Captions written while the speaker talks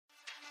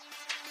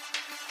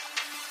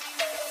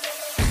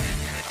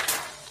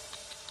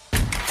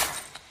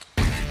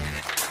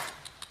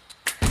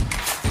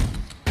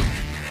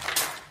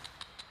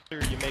You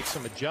make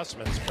some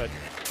adjustments, but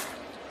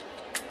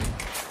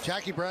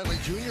Jackie Bradley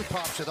Jr.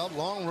 pops it up.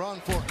 Long run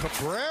for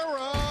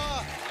Cabrera.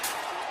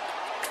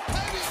 And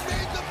he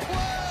made the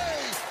play.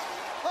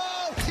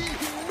 Oh, he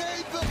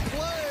made the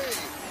play.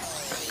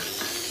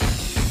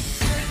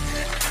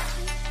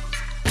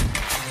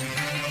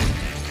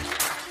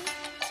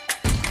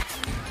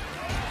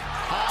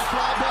 High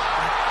fly ball.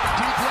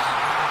 Deep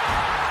left.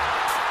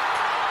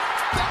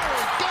 There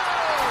it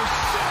goes.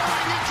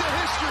 Soaring into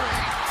history.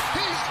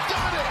 He's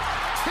done it.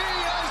 He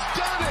has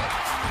done it.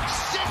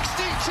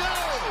 62.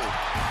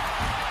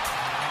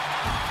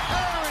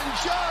 Aaron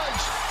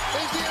Judge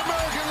is the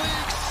American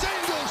League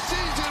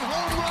single-season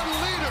home run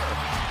leader.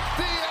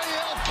 The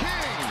AL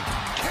King.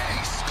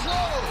 Case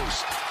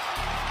closed.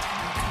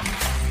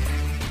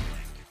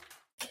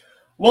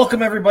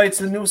 Welcome, everybody,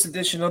 to the newest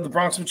edition of the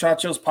Bronx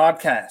Muchachos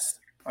podcast.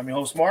 I'm your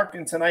host, Mark,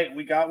 and tonight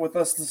we got with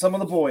us some of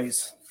the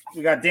boys.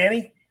 We got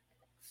Danny.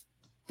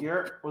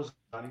 Here was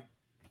Johnny.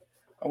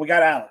 And we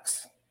got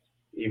Alex.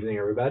 Evening,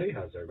 everybody.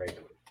 How's everybody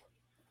doing?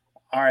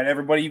 All right,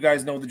 everybody, you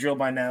guys know the drill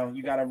by now.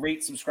 You got to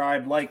rate,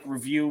 subscribe, like,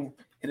 review.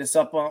 Hit us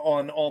up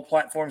on all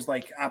platforms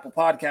like Apple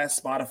Podcasts,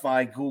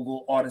 Spotify,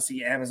 Google,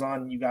 Odyssey,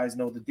 Amazon. You guys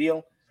know the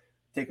deal.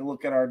 Take a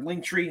look at our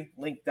link tree,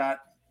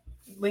 linktr.ee/Real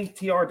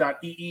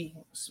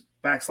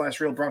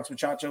Bronx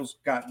Muchachos.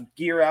 Got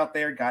gear out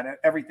there, got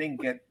everything.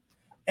 Get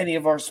any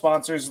of our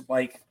sponsors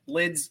like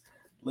Lids.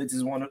 Lids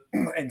is one,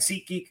 and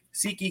SeatGeek.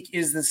 SeatGeek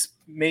is this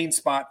main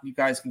spot you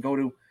guys can go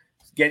to.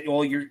 Get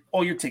all your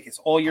tickets,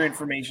 all your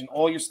information,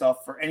 all your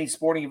stuff for any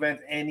sporting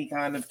event, any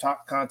kind of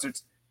top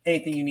concerts,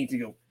 anything you need to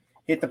go.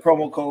 Hit the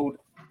promo code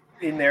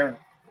in there,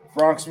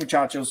 Bronx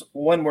Muchachos,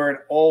 one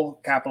word, all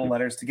capital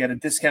letters, to get a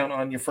discount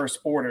on your first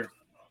order.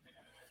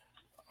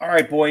 All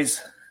right,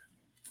 boys.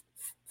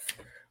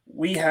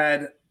 We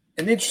had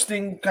an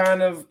interesting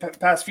kind of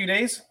past few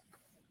days.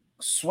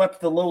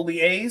 Swept the lowly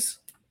A's,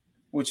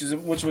 which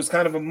was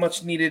kind of a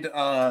much needed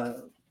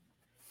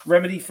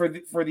remedy for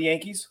the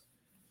Yankees.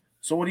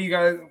 So what do you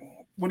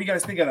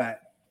guys think of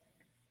that?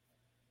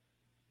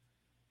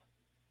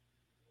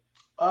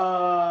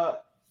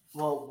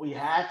 Well, we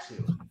had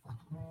to.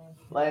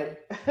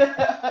 Like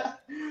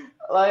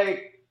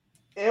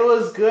it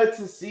was good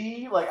to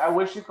see. Like, I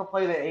wish you could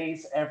play the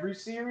A's every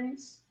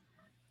series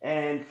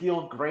and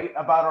feel great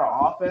about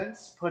our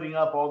offense putting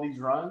up all these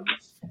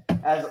runs.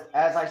 As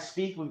I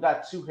speak, we've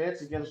got 2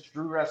 hits against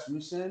Drew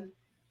Rasmussen,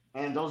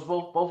 and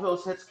both of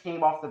those hits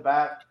came off the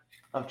bat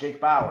of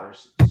Jake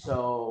Bowers.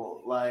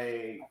 So,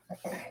 like,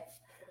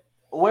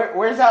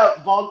 where's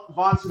that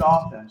vaunted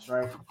offense,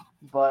 right?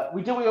 But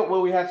we did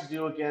what we had to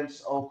do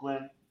against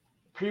Oakland.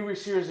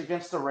 Previous series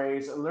against the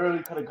Rays, it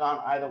literally could have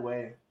gone either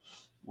way.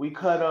 We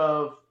could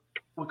have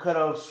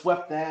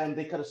swept them.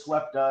 They could have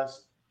swept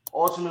us.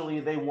 Ultimately,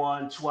 they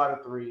won 2 out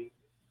of 3.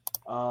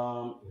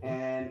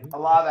 And a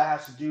lot of that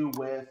has to do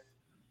with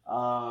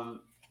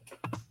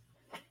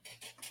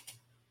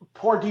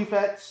poor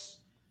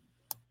defense,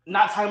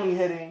 not timely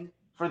hitting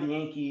for the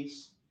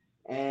Yankees,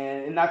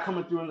 and not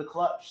coming through in the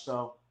clutch.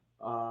 So,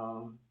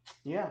 but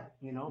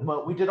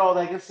we did all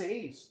that against the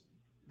A's.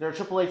 They're a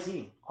AAA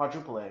team,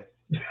 quadruple A.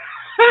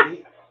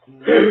 I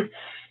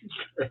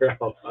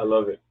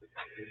love it.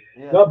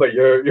 Yeah. No, but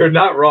you're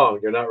not wrong.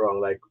 You're not wrong.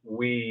 Like,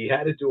 we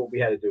had to do what we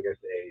had to do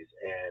against the A's,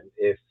 and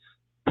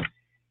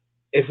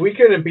if we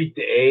couldn't beat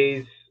the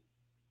A's,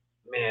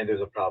 man, there's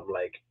a problem.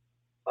 Like,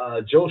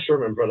 Joe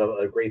Sherman brought up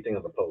a great thing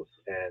on the post,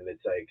 and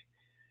it's like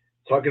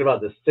talking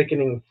about the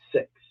sickening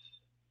 6.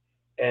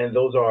 And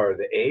those are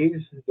the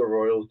A's, the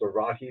Royals, the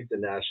Rockies, the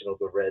Nationals,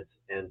 the Reds,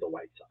 and the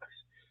White Sox.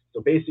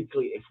 So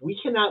basically, if we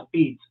cannot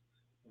beat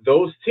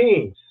those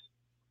teams,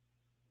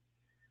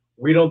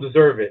 we don't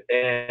deserve it.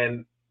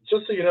 And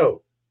just so you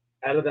know,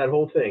 out of that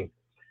whole thing,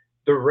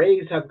 the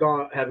Rays have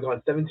gone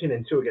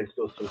 17-2 against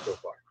those teams so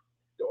far.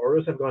 The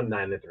Orioles have gone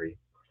 9-3.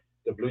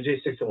 The Blue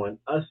Jays 6-1.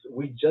 Us,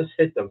 we just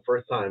hit them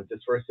first time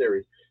this first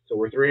series, so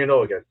we're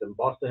 3-0 against them.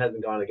 Boston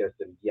hasn't gone against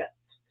them yet.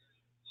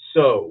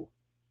 So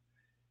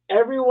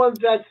everyone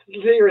that's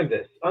hearing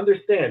this,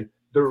 understand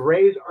the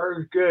Rays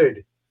are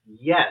good,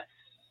 yes,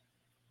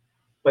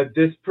 but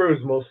this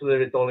proves most of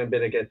it's only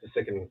been against the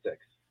sickening 6.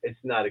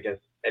 It's not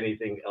against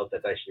anything else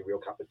that's actually real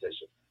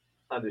competition.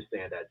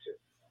 Understand that too.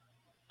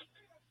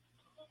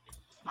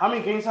 How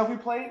many games have we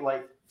played?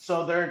 Like,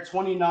 so they're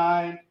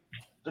 29.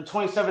 They're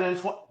 27-7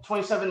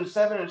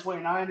 and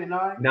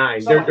 29-9.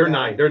 9. They're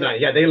 9. They're 9.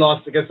 Yeah, they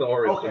lost against the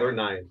Orioles, okay. So they're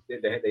 9.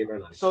 They were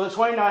 9. So they're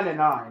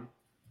 29-9.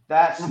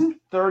 That's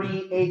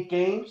 38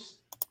 games.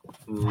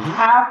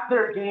 Half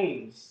their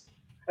games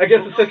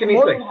against the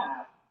sickening 6.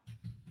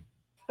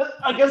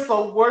 Against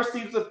the worst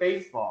teams of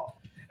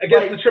baseball.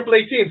 Against the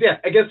AAA teams, yeah.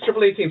 Against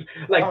AAA teams.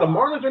 Like, the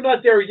Marlins are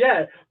not there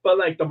yet, but,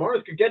 like, the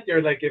Marlins could get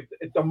there. Like, if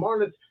the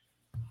Marlins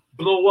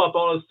blow up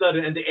all of a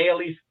sudden and the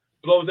AL East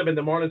blows up and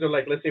the Marlins are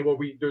like, let's say what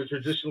they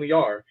traditionally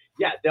are,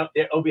 yeah,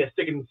 it'll be a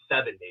sickening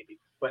 7 maybe.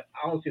 But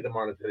I don't see the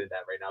Marlins hitting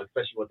that right now,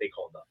 especially what they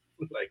called up.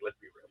 Like, let's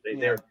be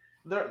real.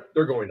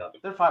 They're going up.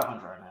 They're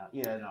 500 right now.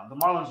 Yeah, no. The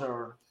Marlins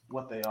are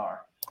what they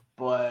are.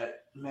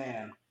 But,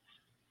 man,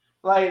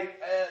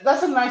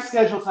 That's a nice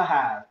schedule to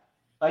have.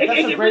 Like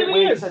that's a It great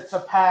really way is.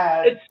 to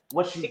pad It's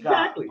what you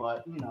got. exactly,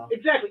 But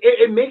exactly.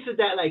 It makes it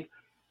that like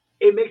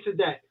it makes it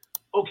that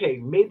okay,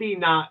 maybe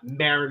not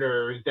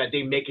Mariners that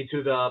they make it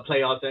to the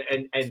playoffs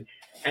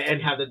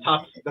and have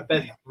the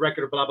best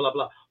record, blah blah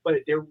blah. But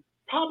they're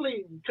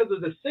probably because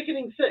of the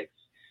sickening six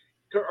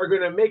are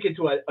going to make it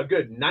to a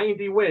good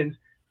 90 wins.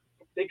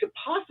 They could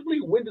possibly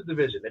win the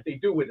division if they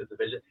do win the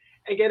division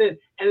and get in.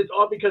 And it's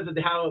all because of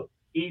how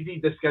easy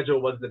the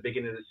schedule was at the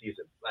beginning of the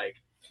season.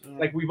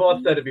 Like we've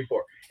all said it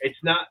before. It's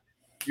not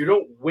you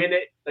don't win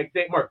it like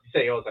Mark, you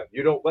say it all the time.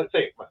 You don't let's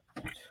say it, Mark.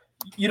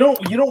 You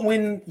don't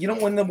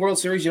win the World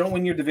Series. You don't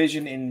win your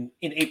division in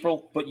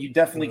April, but you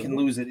definitely can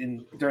lose it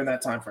during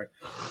that time frame.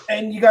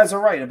 And you guys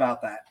are right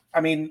about that.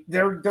 I mean,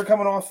 they're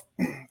coming off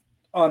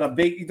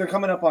they're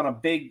coming up on a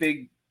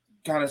big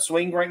kind of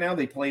swing right now.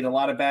 They played a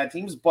lot of bad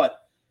teams, but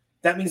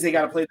that means they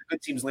got to play the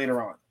good teams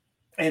later on.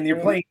 And they're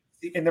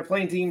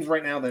playing teams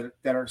right now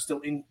that are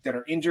still that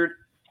are injured.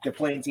 They're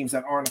playing teams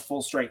that aren't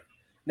full strength.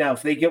 Now,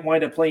 if they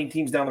wind up playing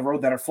teams down the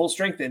road that are full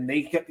strength, then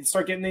they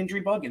start getting an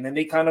injury bug, and then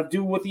they kind of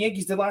do what the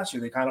Yankees did last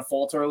year. They kind of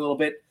falter a little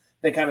bit.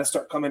 They kind of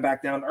start coming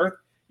back down to earth.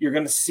 You're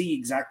going to see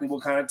exactly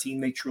what kind of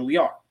team they truly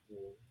are.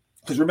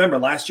 Because remember,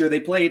 last year they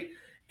played,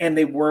 and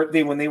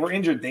when they were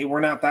injured, they were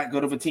not that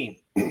good of a team.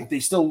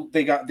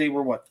 They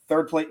were what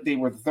third place. They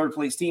were the third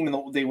place team,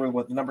 and they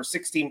were the number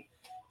 6 team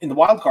in the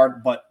wild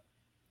card. But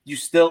they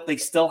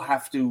still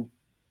have to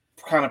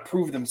kind of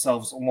prove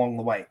themselves along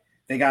the way.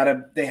 They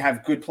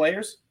have good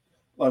players.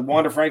 Like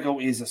Wander Franco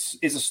is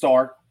a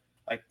star.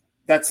 Like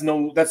that's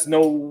no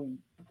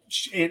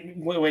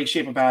way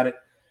shape about it.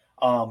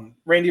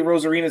 Randy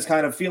Rosarina is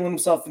kind of feeling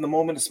himself in the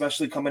moment,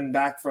 especially coming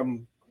back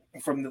from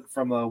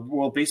a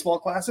World Baseball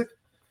Classic.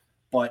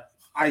 But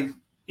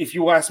if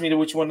you ask me to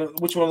which one of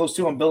those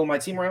two I'm building my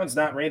team around, it's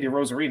not Randy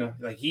Rosarina.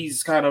 Like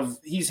he's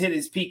hit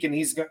his peak and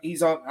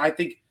he's on. I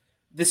think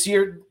this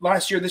year,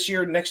 next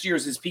year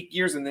is his peak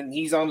years, and then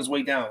he's on his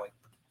way down. Like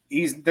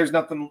there's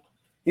nothing.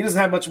 He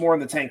doesn't have much more in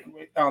the tank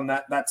on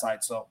that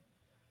side. So,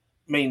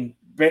 I mean,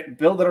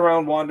 build it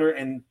around Wander.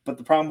 But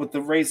the problem with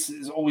the Rays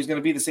is always going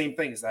to be the same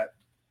thing: is that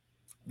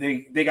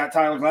they got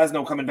Tyler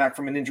Glasnow coming back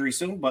from an injury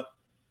soon, but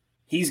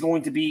he's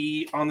going to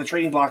be on the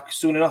trading block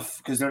soon enough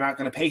because they're not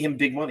going to pay him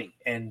big money,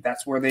 and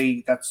that's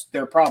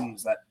their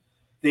problems that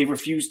they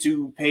refuse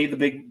to pay the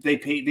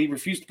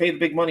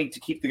big money to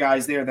keep the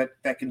guys there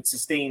that can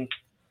sustain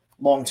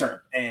long term,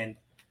 and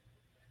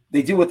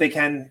they do what they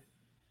can.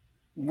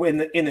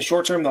 In the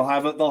short term, they'll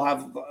have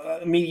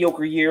a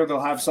mediocre year. They'll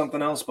have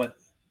something else, but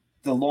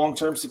the long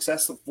term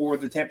success for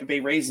the Tampa Bay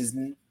Rays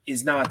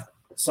is not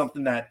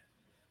something that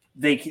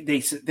they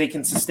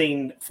can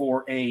sustain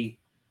for a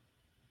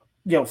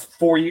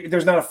 4 year.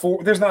 There's not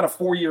a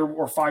 4 year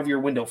or 5 year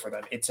window for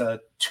them. It's a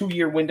 2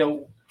 year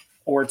window,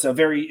 or it's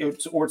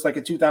like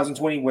a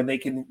 2020 when they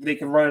can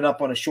run it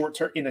up on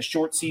in a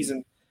short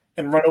season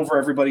and run over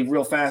everybody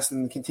real fast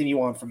and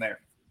continue on from there.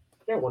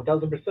 Yeah,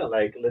 1,000%.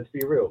 Like let's be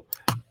real.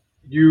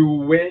 You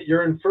win.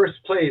 You're in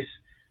first place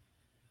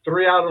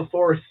 3 out of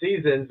 4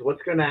 seasons.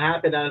 What's going to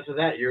happen after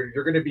that? You're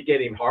going to be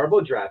getting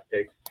horrible draft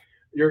picks.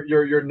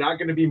 You're not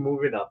going to be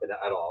moving up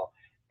at all.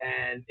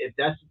 And if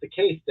that's the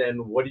case, then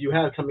what do you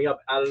have coming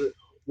up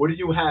what do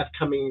you have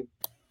coming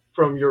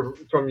from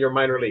your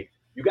minor leagues?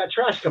 You got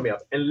trash coming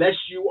up unless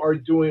you are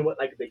doing what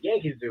like the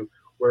Yankees do,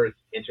 where it's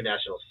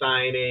international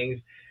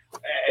signings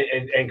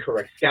and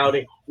correct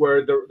scouting.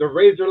 Where the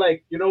Rays are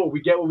like,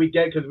 we get what we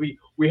get because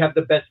we have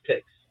the best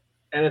picks.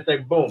 And it's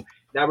like, boom,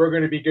 now we're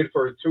going to be good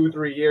for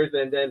 2-3 years,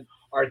 and then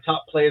our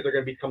top players are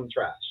going to become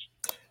trash.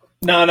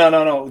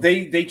 No.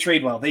 They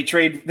trade well. They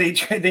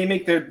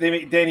make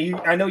Danny.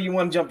 I know you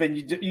want to jump in.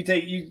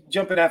 You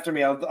jump in after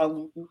me.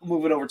 I'll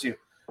move it over to you.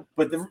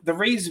 But the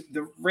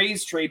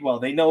Rays trade well.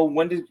 They know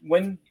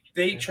when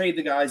they trade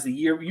the guys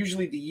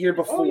usually the year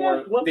before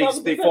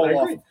they fall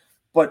off.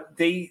 But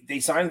they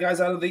sign guys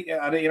out of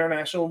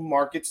international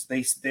markets.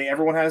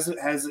 Everyone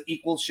has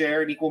equal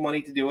share and equal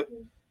money to do it.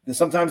 And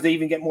sometimes they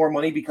even get more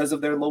money because of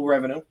their low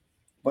revenue,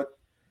 but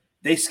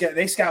they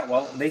scout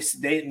well. And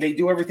they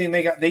do everything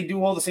they got. They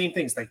do all the same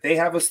things. Like they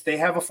have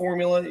a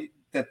formula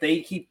that they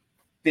keep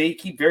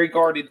very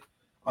guarded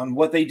on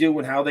what they do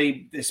and how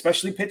they,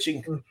 especially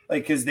pitching,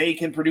 like because they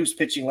can produce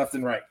pitching left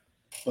and right.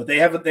 But they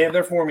have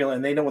their formula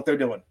and they know what they're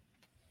doing.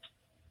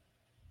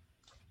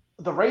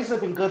 The Rays have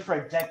been good for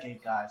a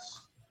decade, guys.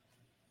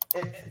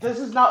 This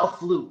is not a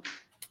fluke.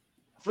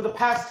 For the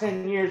past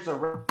 10 years, the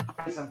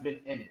Rays have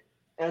been in it.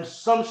 In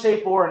some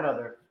shape or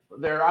another.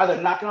 They're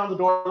either knocking on the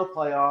door of the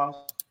playoffs,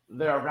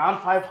 they're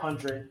around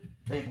 500,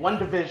 they've won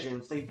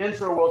divisions, they've been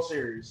to a World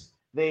Series,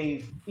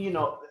 there's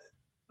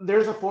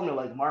a formula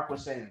like Mark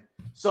was saying.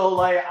 So,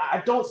 like,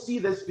 I don't see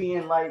this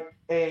being like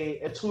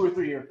a 2 or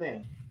 3 year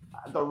thing.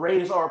 The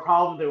Rays are a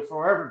problem, they'll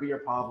forever be a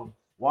problem.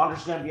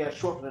 Wander's going to be at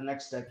short for the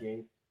next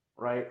decade,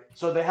 right?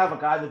 So they have a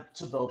guy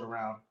to build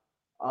around.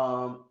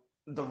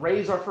 The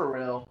Rays are for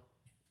real,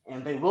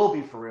 and they will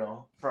be for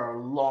real for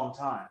a long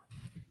time.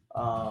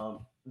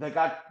 They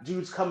got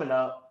dudes coming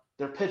up.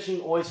 Their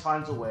pitching always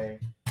finds a way.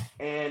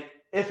 And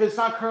if it's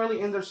not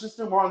currently in their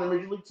system or on the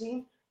major league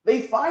team,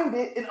 they find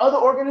it in other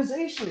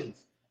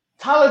organizations.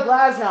 Tyler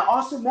Glasnow,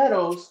 Austin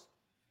Meadows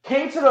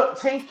came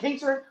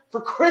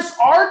for Chris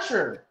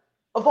Archer.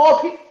 Of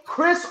all people,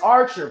 Chris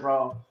Archer,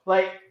 bro.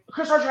 Like,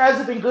 Chris Archer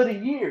hasn't been good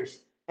in years.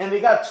 And they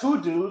got two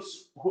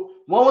dudes.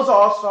 One was an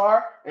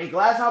all-star, and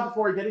Glasnow,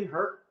 before getting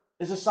hurt,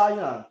 is a Cy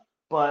Young.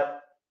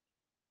 But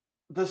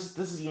this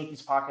is the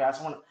Yankees podcast.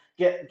 I want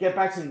to get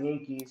back to the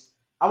Yankees.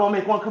 I'm going to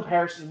make one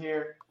comparison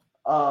here.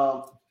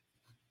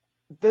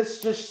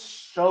 This just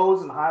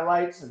shows and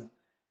highlights, and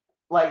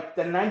like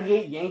the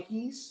 98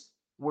 Yankees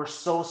were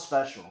so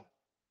special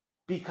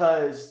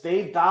because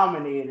they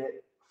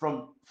dominated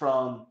from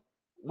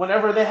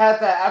whenever they had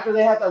that, after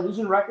they had that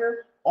losing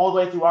record, all the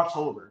way through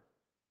October.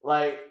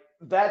 Like,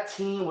 that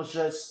team was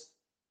just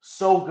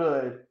so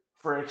good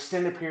for an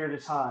extended period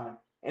of time.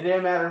 It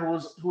didn't matter who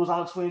was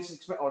on the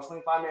 26 or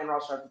 25-man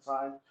roster at the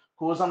time,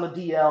 who was on the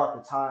DL at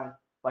the time.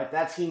 Like,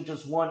 that team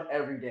just won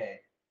every day.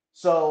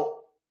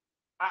 So,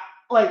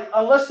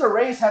 unless the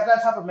Rays have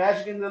that type of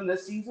magic in them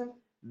this season,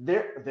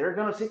 they're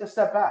going to take a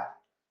step back.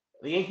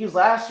 The Yankees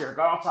last year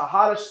got off to the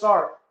hottest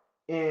start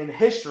in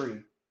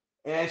history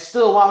and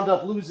still wound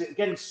up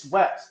getting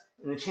swept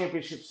in the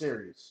championship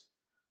series.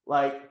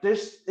 Like,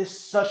 this is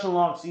such a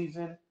long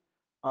season.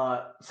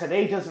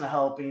 Today doesn't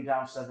help being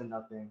down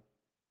 7-0.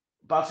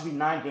 About to be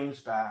 9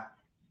 games back.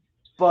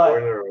 But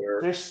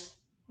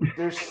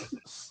there's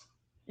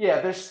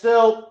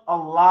still a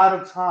lot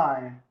of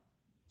time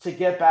to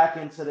get back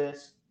into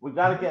this. We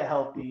got to get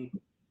healthy.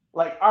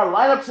 Like, our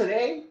lineup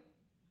today,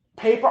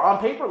 on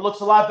paper,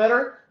 looks a lot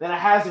better than it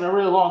has in a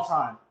really long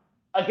time.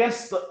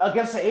 Against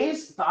the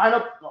A's, the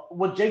lineup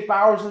with Jake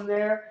Bauers in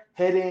there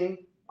hitting,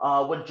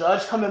 with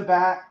Judge coming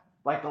back,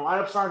 like, the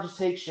lineup starting to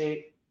take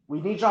shape.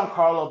 We need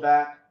Giancarlo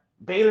back.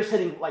 Bader's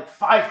hitting like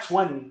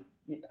 520.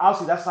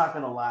 Obviously, that's not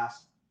going to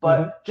last.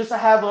 But just to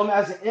have him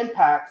as an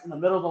impact in the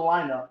middle of the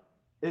lineup,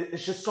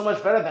 it's just so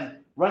much better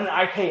than running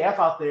IKF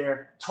out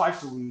there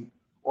twice a week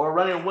or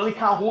running Willie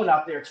Calhoun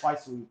out there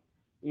twice a week,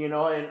 and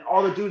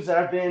all the dudes that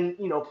have been,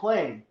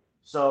 playing.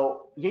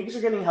 So Yankees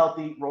are getting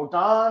healthy.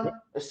 Rodon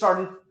is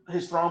starting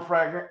his throwing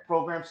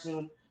program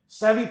soon.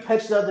 Sevy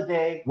pitched the other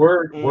day.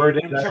 Word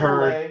is I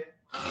heard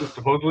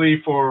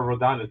supposedly for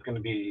Rodon it's going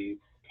to be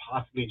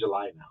possibly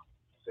July now.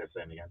 They're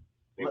saying again.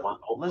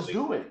 Let's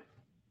do it.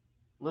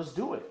 Let's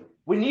do it.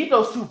 We need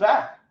those two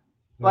back.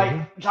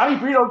 Like, Johnny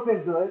Brito's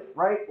been good,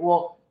 right?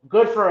 Well,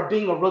 good for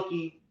being a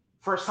rookie,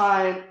 first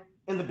time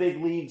in the big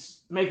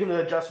leagues, making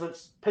the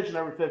adjustments, pitching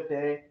every 5th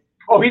day.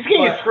 Oh, he's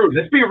getting screwed.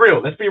 Let's be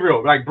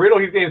real. Like, Brito,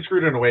 he's getting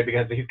screwed in a way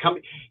because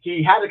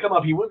he had to come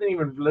up. He wasn't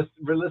even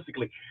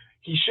realistically.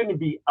 He shouldn't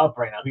be up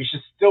right now. He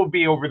should still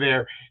be over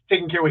there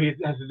taking care of what he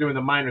has to do in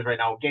the minors right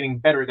now, getting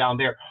better down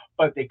there.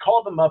 But they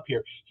called him up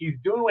here. He's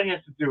doing what he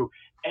has to do,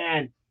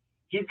 and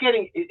he's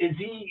getting. Is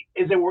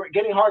it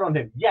getting hard on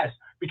him? Yes,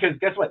 because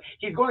guess what?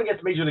 He's going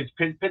against major league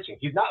pitching.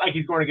 He's not like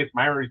he's going against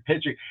minor league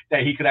pitching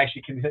that he could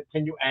actually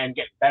continue and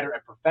get better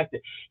and perfect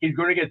it. He's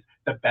going against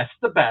the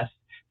best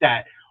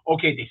that.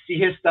 Okay, they see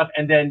his stuff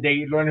and then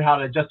they learn how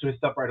to adjust to his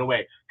stuff right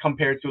away,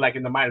 compared to like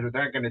in the minors where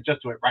they're going to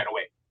adjust to it right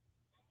away.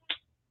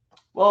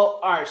 Well,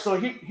 all right. So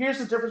here's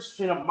the difference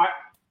between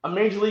a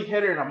major league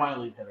hitter and a minor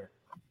league hitter.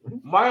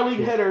 Minor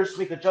league hitters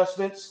make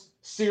adjustments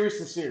series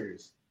to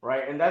series,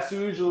 right? And that's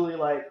usually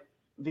like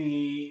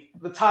the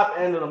top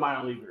end of the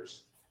minor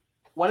leaguers.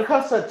 When it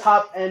comes to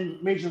top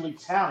end major league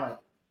talent,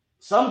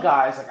 some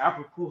guys like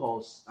Albert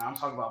Pujols, I'm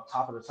talking about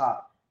top of the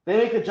top, they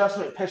make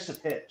adjustment pitch to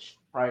pitch,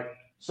 right?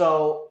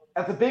 So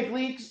at the big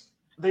leagues,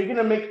 they're going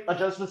to make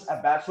adjustments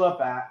at bat to at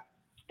bat.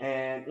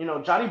 And,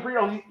 Johnny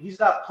Brito, he's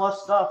got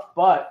plus stuff,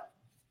 but,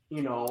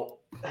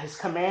 his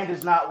command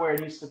is not where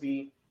it needs to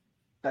be.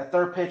 That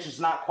third pitch is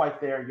not quite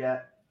there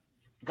yet.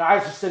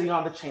 Guys are sitting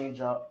on the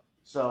changeup.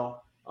 So,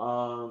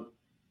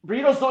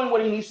 Brito's doing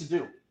what he needs to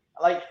do.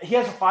 Like, he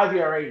has a 5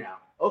 ERA now.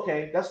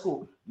 Okay, that's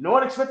cool. No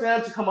one expected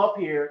him to come up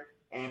here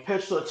and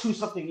pitch to a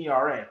 2-something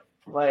ERA.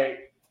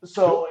 Like,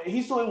 so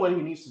he's doing what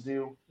he needs to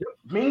do.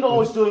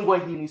 Mingo is doing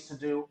what he needs to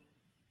do.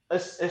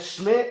 It's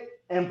Schmidt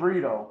and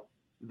Brito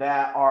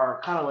that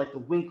are kind of like the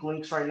wink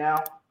links right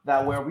now,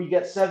 that where we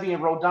get Sevy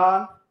and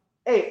Rodon.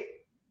 Hey,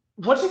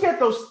 once you get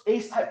those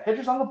ace-type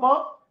pitchers on the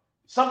bump,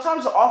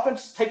 sometimes the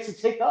offense takes a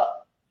tick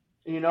up,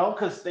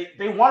 because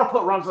they want to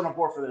put runs on the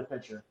board for their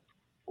pitcher.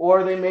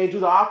 Or they may do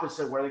the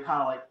opposite, where they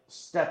kind of like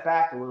step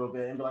back a little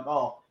bit and be like,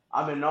 oh,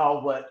 I'm in awe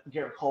of what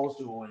Garrett Cole's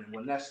doing and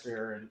what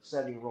Nestor and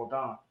Sevy and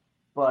Rodon.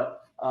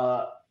 But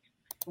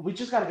we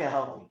just got to get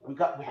healthy. We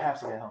have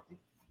to get healthy.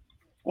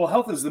 Well,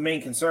 health is the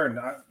main concern.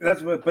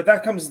 But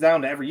that comes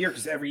down to every year,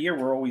 because every year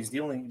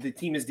the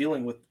team is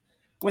dealing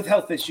with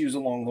health issues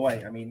along the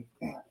way. I mean,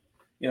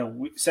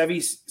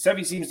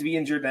 Sevy seems to be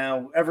injured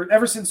now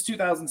ever since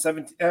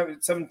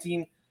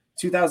 2017,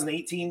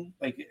 2018.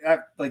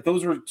 Like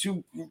those were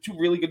two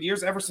really good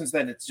years. Ever since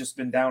then, it's just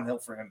been downhill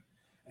for him.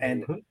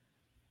 And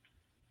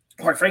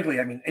quite frankly,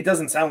 I mean, it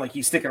doesn't sound like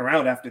he's sticking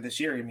around after this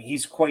year. I mean,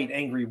 he's quite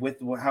angry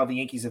with how the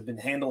Yankees have been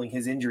handling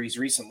his injuries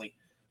recently.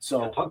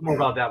 So talk more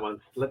about that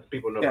one. Let the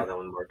people know about that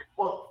one, Mark.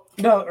 Well,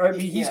 no, I mean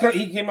he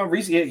came out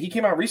recently. He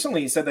came out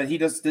recently and said that he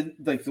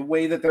didn't like the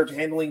way that they're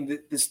handling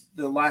this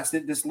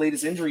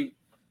latest injury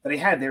that he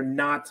had. They're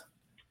not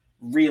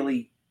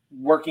really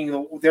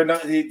working. They're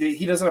not.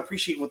 He doesn't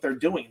appreciate what they're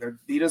doing.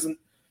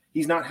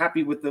 He's not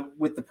happy with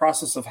the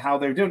process of how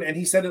they're doing. And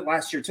he said it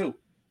last year too.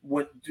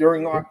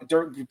 During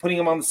putting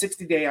him on the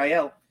 60-day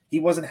IL, he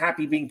wasn't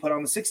happy being put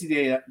on the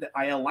 60-day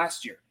IL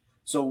last year.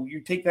 So you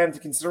take that into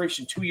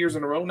consideration. 2 years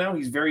in a row now,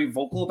 he's very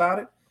vocal about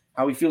it.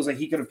 How he feels like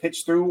he could have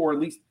pitched through, or at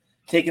least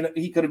he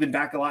could have been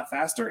back a lot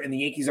faster. And the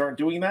Yankees aren't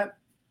doing that.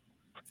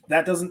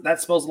 That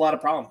spells a lot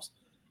of problems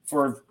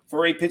for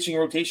a pitching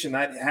rotation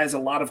that has a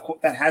lot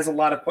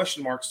of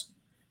question marks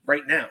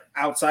right now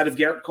outside of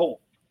Garrett Cole.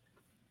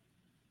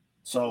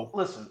 So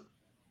listen.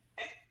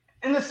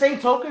 In the same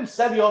token,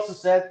 Sevy also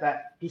said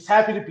that he's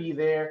happy to be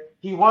there.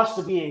 He wants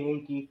to be a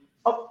Yankee.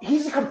 Oh,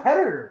 he's a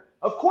competitor.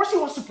 Of course, he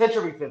wants to pitch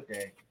every 5th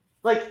day.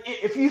 Like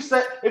if you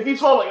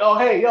told like, oh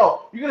hey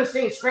yo, you're gonna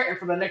stay in Scranton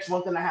for the next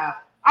month and a half,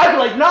 I'd be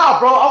like, nah,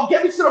 bro, I'll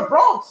get me to the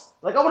Bronx.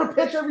 Like I want to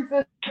pitch every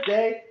 5th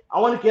day.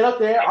 I want to get up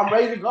there. I'm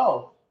ready to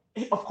go.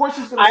 Of course,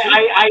 he's gonna.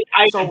 I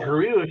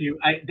agree with you.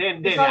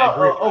 Danny, it's not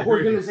an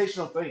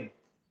organizational thing.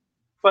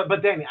 But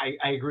Danny,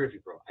 I agree with you,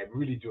 bro. I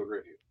really do agree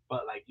with you.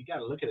 But like you got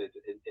to look at it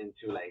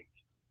into like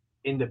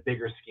in the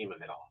bigger scheme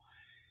of it all.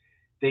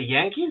 The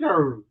Yankees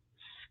are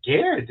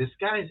scared. This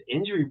guy's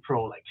injury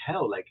prone like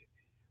hell. Like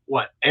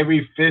what?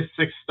 Every 5th,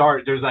 6th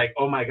start, there's like,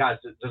 oh my gosh,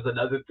 there's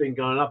another thing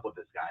going up with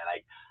this guy.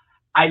 Like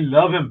I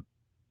love him.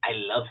 I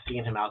love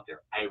seeing him out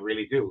there. I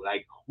really do.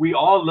 Like we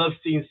all love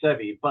seeing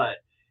Sevy, but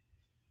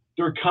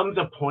there comes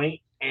a point,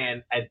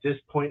 and at this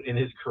point in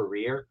his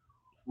career,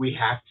 we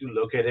have to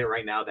look at it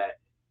right now that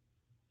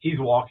he's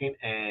walking,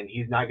 and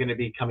he's not going to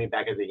be coming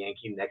back as a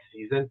Yankee next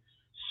season.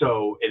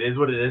 So it is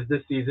what it is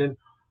this season.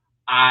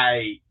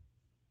 I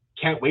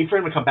can't wait for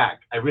him to come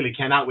back. I really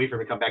cannot wait for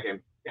him to come back and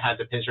have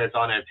the pinstripes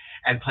on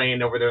and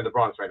playing over there in the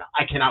Bronx right now.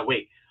 I cannot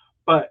wait.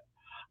 But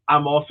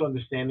I'm also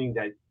understanding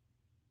that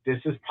this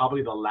is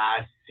probably the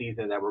last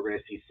season that we're going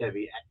to see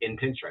Sevy in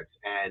pinstripes.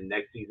 And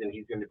next season,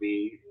 he's going to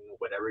be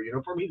whatever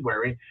uniform he's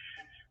wearing,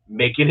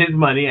 making his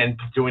money and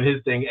doing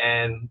his thing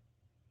and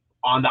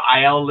on the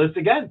IL list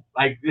again.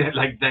 Like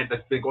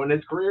that's been going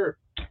his career.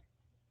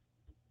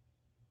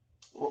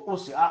 We'll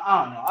see.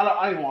 I don't know. I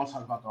don't even want to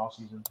talk about the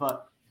offseason.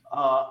 But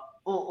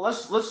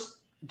let's.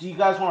 Do you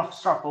guys want to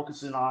start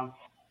focusing on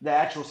the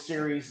actual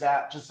series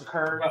that just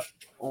occurred?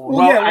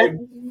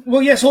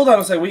 Yes. Hold on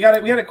a second. We had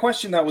a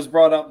question that was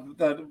brought up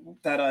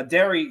that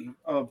Derry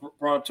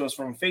brought up to us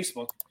from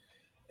Facebook,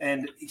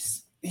 and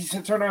he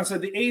turned around and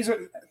said the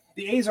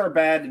A's are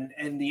bad,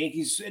 and the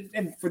Yankees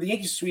and for the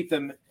Yankees to sweep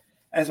them,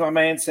 as my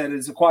man said,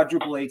 is a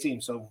quadruple A team.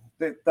 So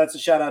that's a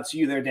shout out to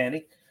you there,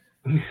 Danny.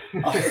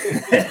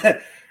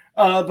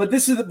 But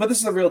this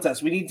is a real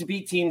test. We need to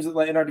beat teams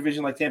in our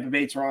division like Tampa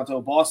Bay,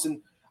 Toronto,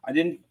 Boston. I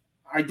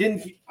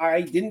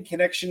didn't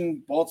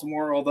connection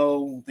Baltimore,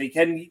 although they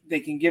can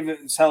give it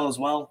hell as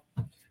well.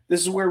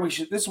 This is where we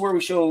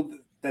show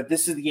that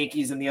this is the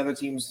Yankees and the other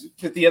teams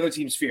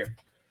fear.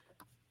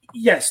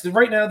 Yes,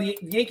 right now the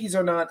Yankees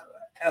are not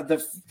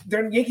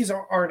Yankees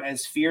aren't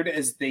as feared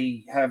as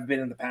they have been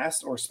in the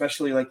past, or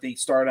especially like they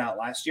started out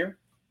last year.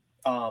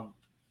 I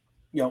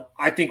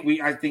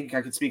think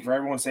I could speak for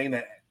everyone saying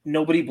that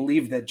nobody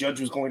believed that Judge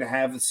was going to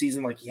have the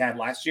season like he had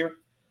last year.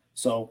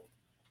 So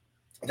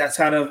that's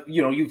kind of,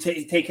 you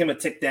take him a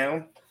tick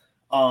down.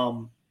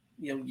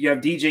 You have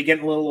DJ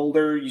getting a little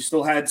older. You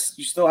still have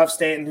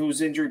Stanton,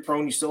 who's injury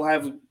prone. You still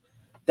have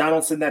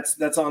Donaldson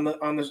that's on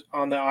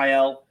the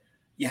IL.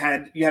 You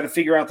had to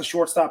figure out the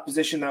shortstop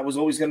position. That was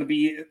always going to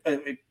be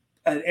an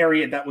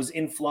area that was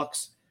in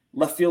flux.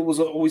 Left field was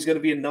always going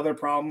to be another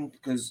problem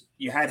because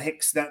you had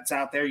Hicks that's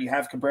out there. You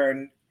have Cabrera,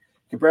 and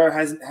Cabrera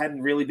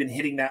hadn't really been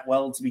hitting that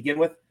well to begin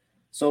with.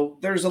 So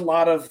there's a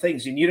lot of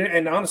things,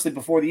 and honestly,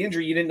 before the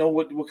injury, you didn't know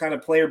what kind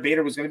of player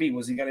Bader was going to be.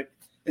 Is he going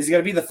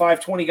to be the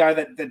 520 guy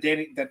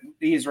that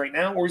he is right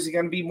now, or is he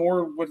going to be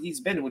more what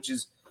he's been, which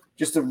is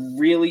just a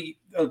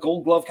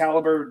Gold Glove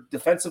caliber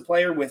defensive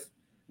player with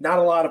not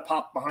a lot of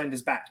pop behind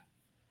his bat?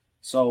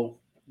 So,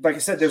 like I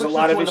said, there's a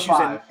lot of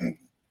issues.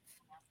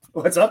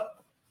 What's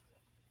up?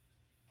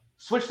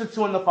 Switch to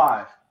 2 and the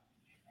 5.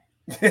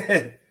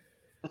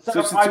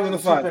 Switch to 2 and the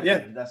 5.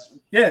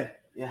 Yeah.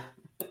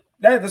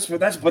 That's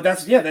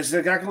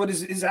exactly what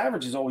his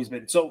average has always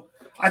been. So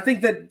I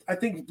think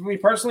me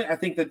personally, I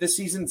think that this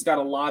season's got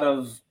a lot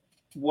of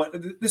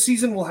this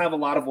season will have a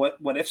lot of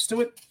what ifs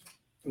to it.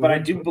 But I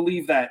do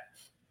believe that,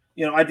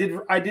 I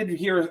did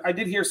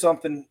hear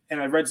something,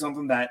 and I read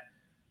something that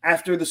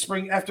after the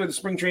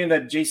spring training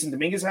that Jason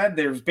Dominguez had,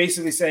 they're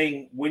basically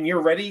saying when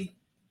you're ready,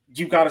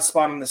 you got a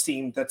spot on this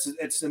team.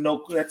 It's a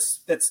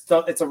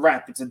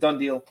wrap. It's a done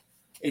deal.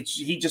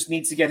 He just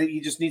needs to get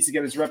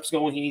his reps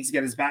going. He needs to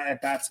get his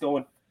bats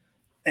going,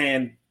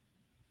 and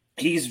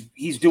he's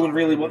doing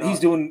really well.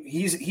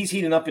 He's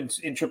heating up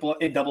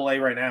in Double A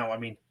right now. I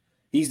mean,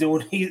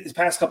 his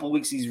past couple of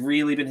weeks he's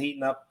really been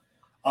heating up.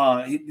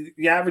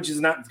 The average is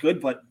not good,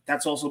 but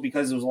that's also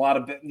because there was a lot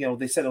of,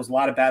 they said it was a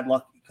lot of bad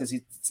luck because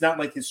it's not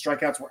like his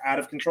strikeouts were out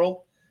of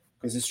control,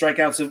 because his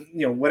strikeouts have,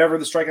 whatever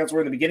the strikeouts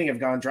were in the beginning have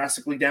gone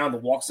drastically down. The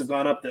walks have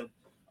gone up. The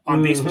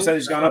on base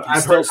percentage has gone up.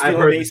 He's still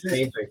stealing bases.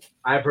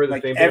 I've heard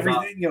the same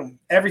thing.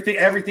 Everything,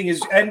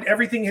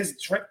 everything has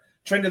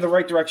trended in the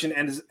right direction.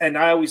 And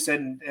I always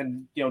said,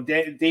 and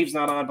Dave's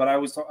not on, but I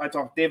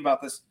talked to Dave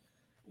about this,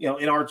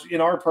 in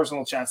our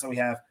personal chats that we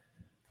have.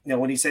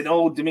 When he said,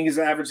 "Oh, Dominguez's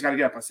average got to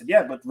get up," I said,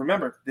 "Yeah, but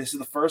remember, this is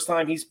the first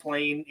time he's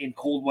playing in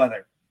cold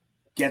weather.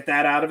 Get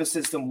that out of his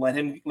system. Let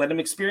him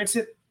experience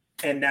it.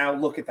 And now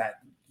look at that.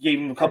 Gave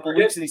him a couple of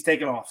weeks, and he's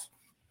taken off."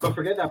 But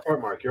forget that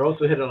part, Mark. You're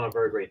also hitting on a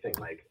very great thing,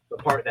 like the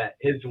part that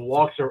his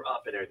walks are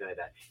up and everything like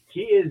that.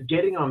 He is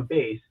getting on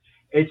base.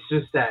 It's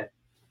just that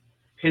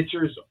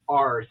pitchers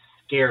are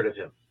scared of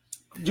him.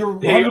 You're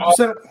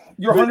 100%.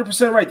 You're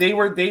 100% right.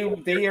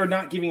 They are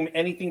not giving him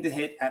anything to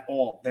hit at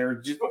all.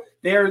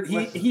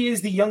 He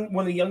is one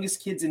of the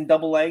youngest kids in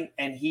AA,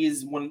 and he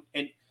is one,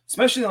 and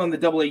especially on the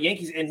AA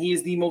Yankees, and he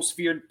is the most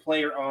feared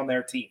player on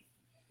their team.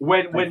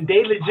 When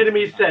they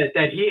legitimately said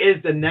that he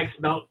is the next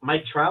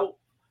Mike Trout,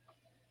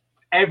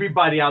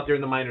 everybody out there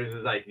in the minors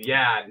is like,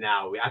 yeah,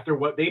 now after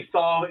what they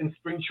saw in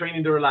spring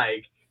training,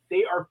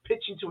 they are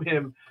pitching to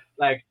him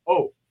like,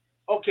 oh,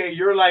 okay,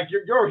 you're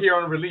here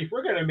on relief.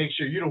 We're gonna make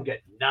sure you don't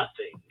get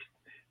nothing.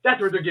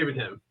 That's what they're giving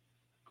him.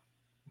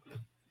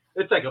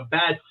 It's like a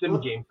bad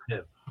sim game for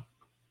him.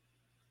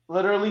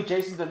 Literally,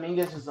 Jason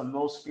Dominguez is the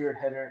most feared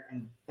hitter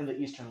in the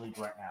Eastern League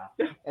right now.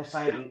 Yeah. It's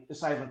not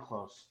even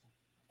close.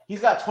 He's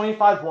got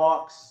 25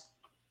 walks.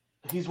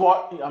 He's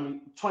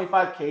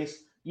 25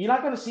 Ks. You're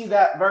not going to see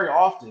that very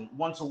often,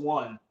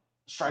 1-to-1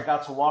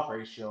 strikeout to walk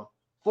ratio.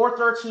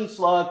 413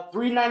 slug,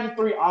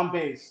 393 on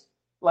base.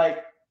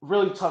 Like,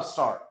 really tough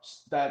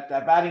starts. That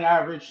batting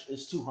average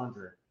is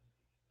 200.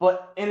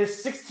 But in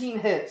his 16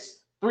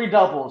 hits, 3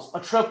 doubles, a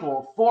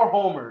triple, 4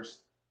 homers,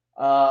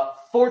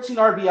 14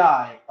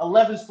 RBI,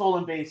 11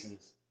 stolen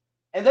bases.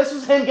 And this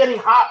was him getting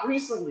hot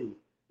recently.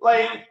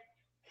 Like,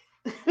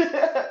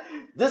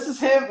 this is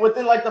him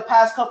within like the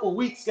past couple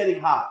weeks getting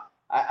hot.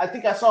 I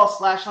think I saw a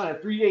slash line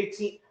at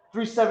 318,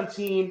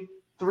 317,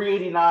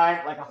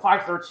 389, like a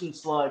 513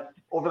 slug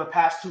over the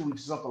past 2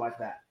 weeks, something like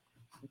that.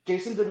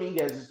 Jason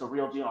Dominguez is the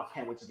real deal. I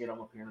can't wait to get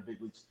him up here in the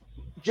big leagues.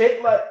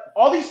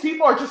 All these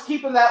people are just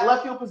keeping that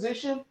left field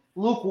position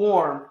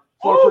lukewarm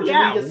for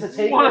Dominguez to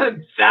take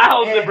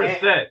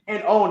 1,000%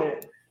 and own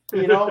it.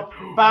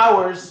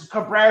 Bowers,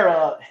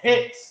 Cabrera,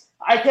 Hicks.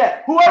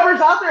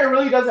 Whoever's out there, it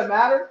really doesn't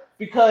matter,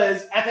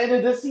 because at the end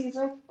of this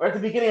season or at the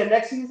beginning of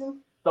next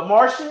season, the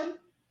Martian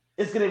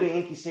is going to be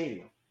Yankee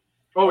Stadium.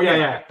 Oh,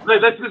 yeah.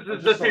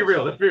 Let's be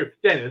real.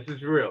 Danny, let's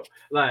be real.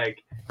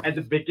 Like, at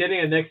the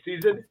beginning of next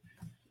season,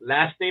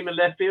 last name in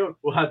left field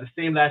will have the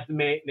same last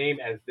name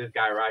as this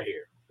guy right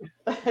here.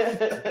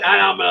 And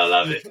I'm going to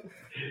love it.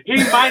 He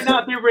might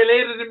not be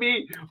related to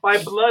me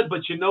by blood,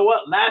 but you know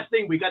what? Last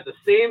name, we got the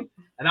same,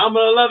 and I'm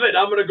going to love it.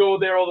 I'm going to go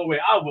there all the way.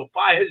 I will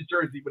buy his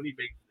jersey when he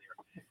makes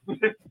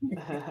it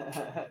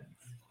there.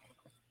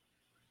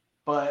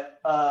 But,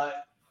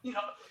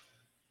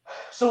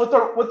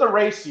 so with the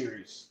Rays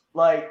series,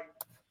 like,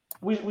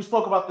 we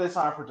spoke about this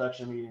on our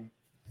production meeting.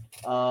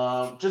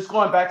 Just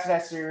going back to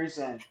that series,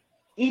 and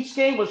each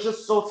game was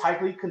just so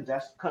tightly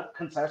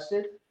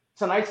contested.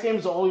 Tonight's game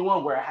is the only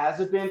one where it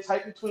hasn't been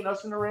tight between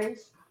us and the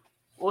Rays.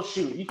 Well,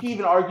 shoot, you can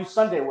even argue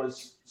Sunday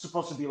was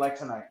supposed to be like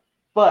tonight.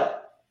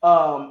 But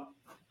for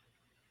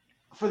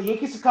the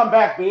Yankees to come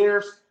back,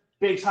 Bader's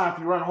big time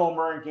 3-run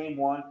homer in game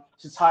 1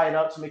 to tie it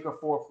up to make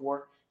it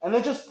 4-4. And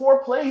then just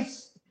 4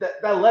 plays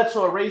that led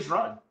to a Rays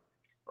run,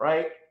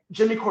 right?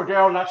 Jimmy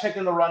Cordero not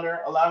checking the runner,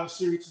 allowing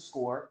Siri to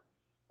score.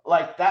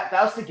 Like, that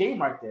was the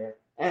game right there.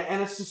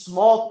 And it's the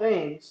small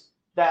things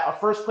that a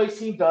first-place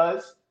team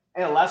does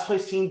and a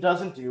last-place team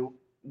doesn't do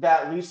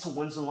that leads to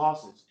wins and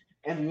losses.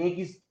 And the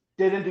Yankees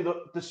didn't do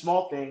the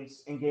small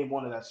things in game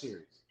 1 of that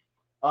series.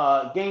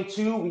 Game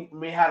 2,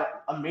 we had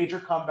a major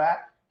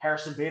comeback.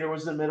 Harrison Bader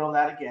was in the middle of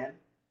that again,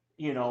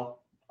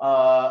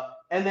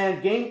 and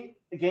then game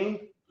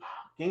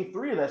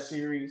 3 of that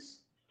series,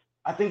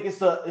 I think is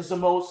the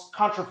most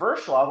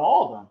controversial of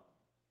all of them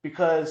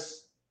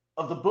because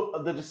of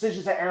the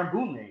decisions that Aaron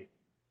Boone made.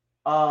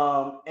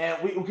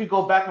 And we could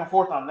go back and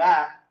forth on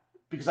that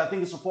because I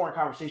think it's important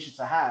conversations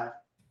to have.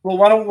 Well,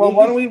 why don't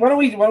we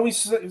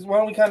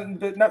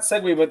kind of not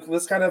segue, but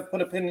let's kind of put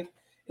a pin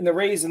in the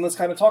Rays and let's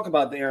kind of talk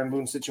about the Aaron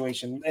Boone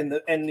situation and the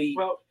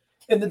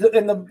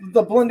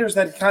blunders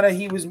that kind of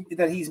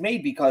he's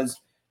made, because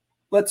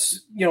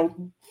let's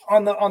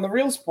on the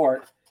Reals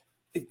part,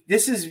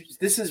 this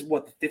is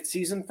what, the 5th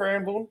season for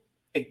Aaron Boone.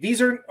 Like,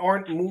 these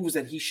aren't moves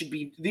that he should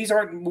be. These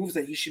aren't moves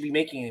that he should be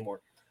making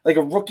anymore. Like,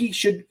 a rookie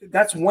should.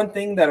 That's one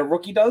thing that a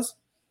rookie does,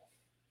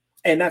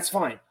 and that's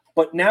fine.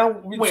 But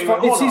now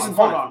it's season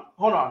 5.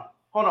 Hold on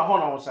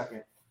 1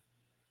 second.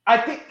 I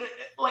think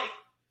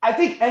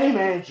any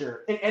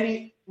manager in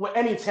any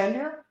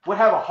tenure would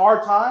have a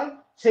hard time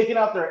taking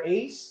out their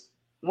ace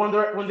when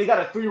they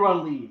got a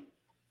 3-run lead.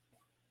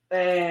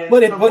 And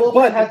But the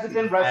bullpen hasn't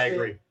been rested. I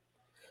agree.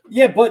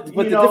 Yeah, but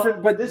You know,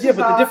 this is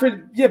not-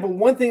 but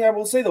one thing I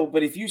will say though,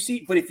 but if you're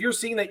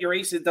seeing that your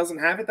ace doesn't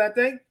have it that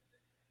day,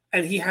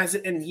 and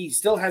he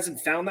still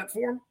hasn't found that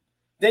form,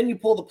 then you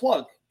pull the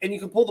plug, and you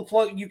can pull the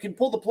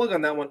plug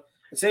on that one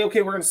and say,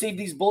 okay, we're going to save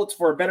these bullets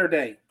for a better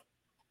day.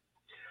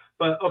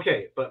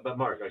 But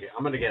Mark, okay,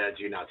 I'm gonna get at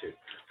you now too.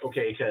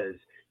 Okay, because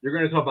you're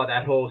gonna talk about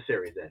that whole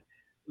series then.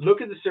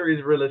 Look at the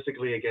series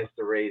realistically against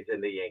the Rays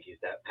and the Yankees,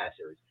 that past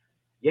series.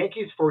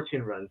 Yankees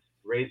 14 runs,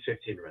 Rays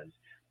 15 runs.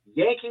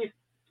 Yankees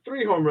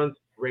 3 home runs,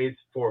 Rays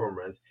 4 home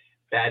runs.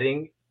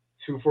 Batting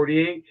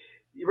 248,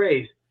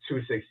 Rays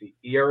 260.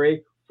 ERA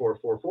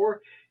 4.44,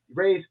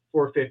 Rays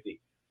 4.50.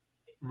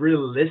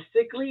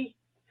 Realistically,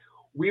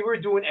 we were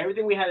doing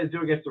everything we had to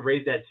do against the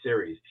Rays that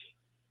series,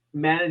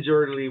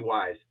 managerially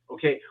wise.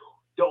 Okay,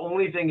 the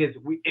only thing is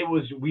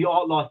we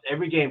all lost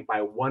every game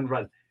by 1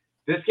 run.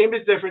 This game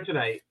is different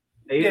tonight.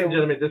 Ladies and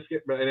gentlemen,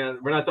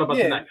 we're not talking about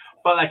tonight.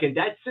 But like in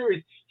that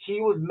series,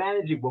 he was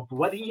managing with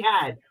what he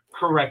had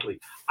correctly.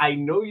 I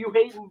know you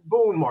hate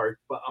Boone, Mark,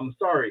 but I'm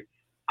sorry.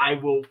 I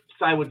will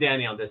side with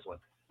Danny on this one.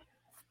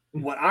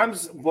 What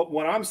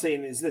I'm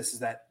saying is this: is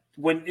that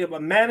when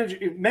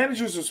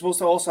managers are supposed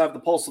to also have the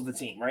pulse of the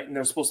team, right? And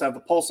they're supposed to have the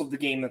pulse of the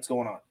game that's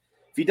going on.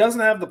 If he doesn't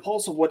have the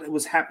pulse of what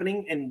was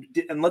happening and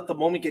let the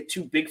moment get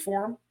too big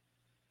for him,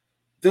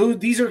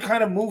 these are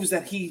kind of moves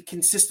that he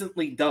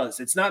consistently does.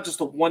 It's not just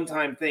a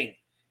one-time thing.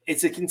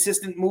 It's a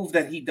consistent move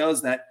that he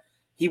does that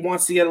he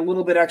wants to get a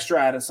little bit extra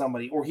out of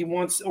somebody, or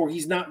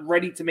he's not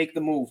ready to make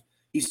the move.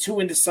 He's too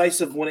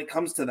indecisive when it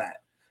comes to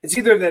that. It's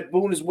either that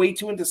Boone is way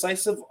too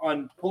indecisive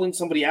on pulling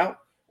somebody out,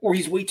 or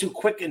he's way too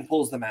quick and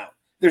pulls them out.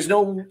 There's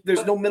no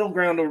middle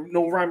ground or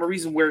no rhyme or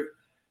reason where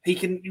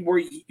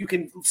you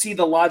can see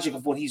the logic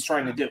of what he's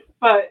trying to do.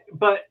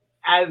 But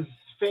as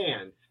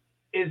fans,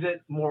 is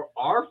it more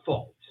our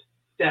fault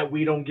that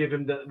we don't give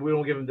him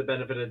the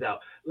benefit of the doubt?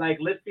 Like,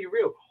 let's be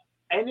real.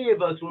 Any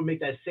of us would make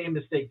that same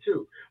mistake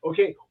too.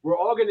 Okay, we're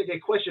all going to get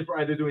questioned for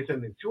either doing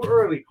something too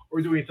early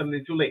or doing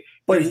something too late.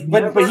 But he's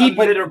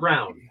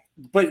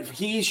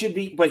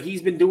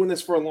been doing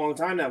this for a long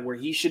time now, where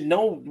he should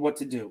know what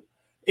to do.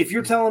 If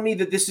you're telling me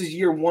that this is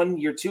year 1,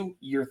 year 2,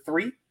 year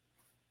 3,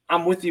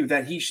 I'm with you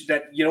that he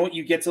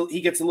gets a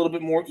little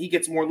bit more. He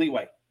gets more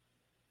leeway.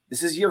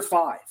 This is year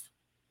 5.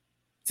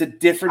 It's a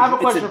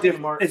different.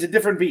 It's a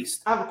different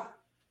beast. I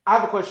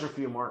have a question for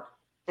you, Mark.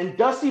 In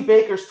Dusty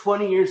Baker's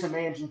 20 years of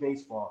managing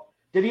baseball,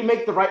 did he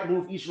make the right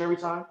move each and every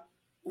time?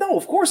 No,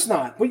 of course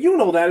not. But you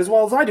know that as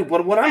well as I do.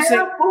 But what I'm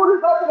saying, Boone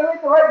is not going to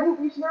make the right move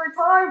each and every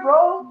time,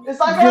 bro. It's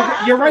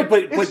like you're right,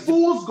 but it's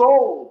fool's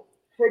gold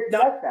to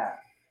expect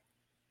that.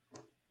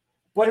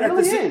 But it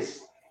really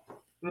is.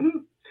 Mm-hmm.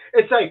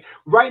 It's like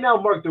right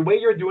now, Mark. The way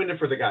you're doing it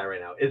for the guy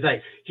right now is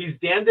like he's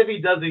damned if he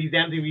does it, he's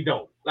damned if he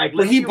don't. Like,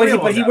 but he wears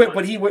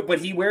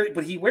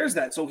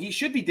that, so he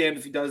should be damned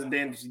if he does and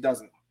damned if he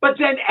doesn't. But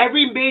then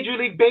every Major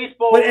League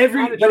Baseball,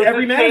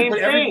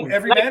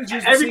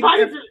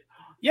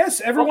 yes,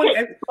 everyone.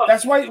 Okay.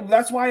 That's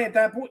why at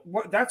that point,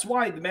 that's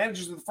why the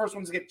managers are the first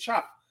ones to get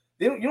chopped.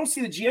 You don't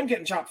see the GM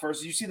getting chopped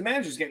first. You see the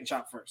managers getting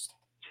chopped first.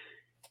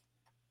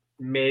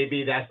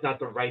 Maybe that's not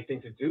the right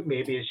thing to do.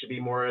 Maybe it should be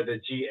more of the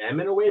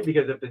GM in a way,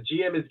 because if the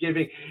GM is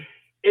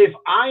if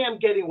I am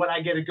getting what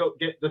I get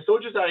the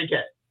soldiers that I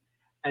get,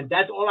 and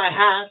that's all I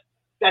have,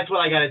 that's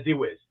what I got to deal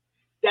with.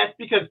 That's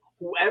because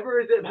whoever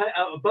is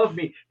above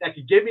me that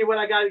can give me what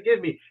I got to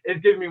give me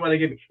is giving me what I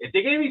give me. If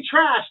they gave me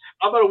trash,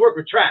 I'm going to work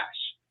with trash.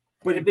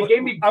 But if they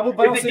gave me gold,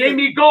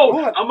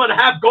 I'm going to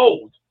have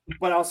gold.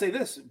 But I'll say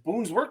this: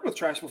 Boone's worked with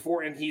trash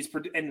before, and he's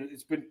produced.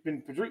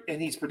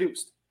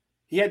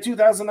 He had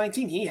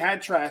 2019. He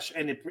had trash,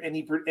 and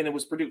it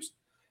was produced.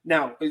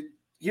 Now,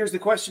 here's the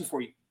question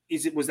for you: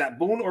 was that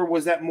Boone, or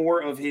was that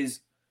more of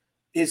his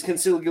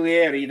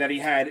consigliere that he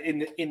had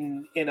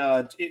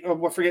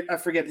I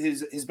forget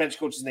his bench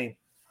coach's name.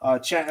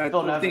 Chad,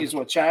 I think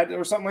it's Chad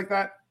or something like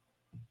that.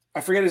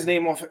 I forget his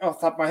name off the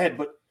top of my head,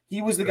 but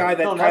he was the guy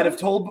that kind of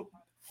told.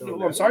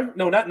 No, I'm sorry,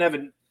 no, not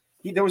Nevin.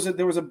 There was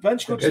a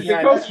bench coach. He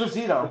had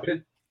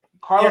Esposito.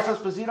 Carlos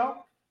Esposito.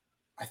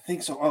 I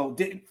think so. Oh,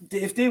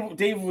 if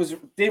Dave was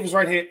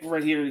right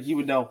here, he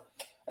would know.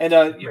 And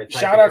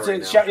shout out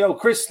to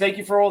Chris. Thank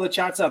you for all the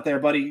chats out there,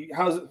 buddy.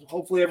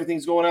 Hopefully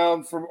everything's going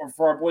on for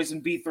our boys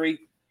in B3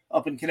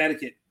 up in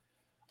Connecticut.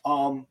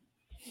 We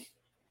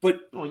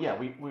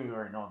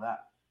already know that.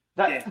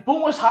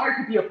 Boone was hired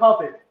to be a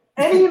puppet.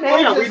 Any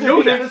man we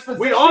knew that.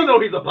 We all know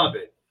he's a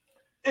puppet.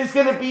 It's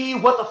going to be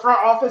what the front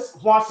office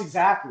wants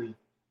exactly.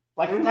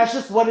 Like, that's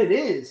just what it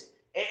is.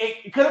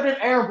 It could have been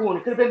Aaron Boone.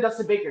 It could have been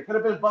Dustin Baker. It could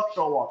have been Buck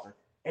Showalter.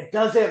 It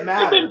doesn't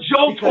matter. It could have been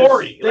Joe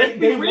Torre. Let's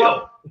be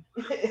real.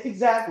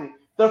 Exactly.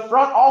 The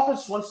front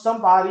office wants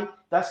somebody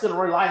that's going to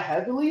rely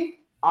heavily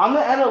on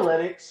the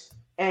analytics.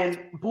 And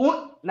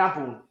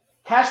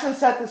Cashman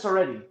said this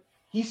already.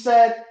 He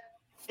said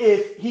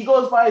if he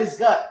goes by his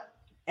gut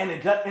and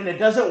it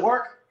doesn't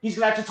work, he's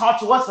going to have to talk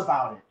to us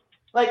about it.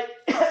 Like,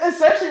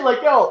 essentially,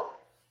 like, yo,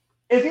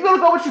 if you're going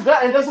to go with your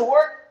gut and it doesn't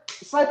work,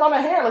 snipe on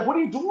the hair. Like, what are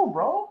you doing,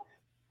 bro?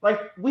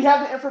 Like, we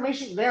have the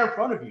information there in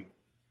front of you.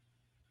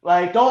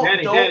 Like, don't try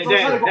to go Danny.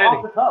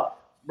 off the cuff.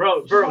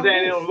 Bro,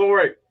 Daniel, don't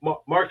worry.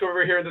 Mark's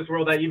over here in this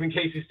world that even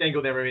Casey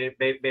Stengel never made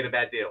a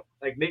bad deal.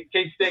 Like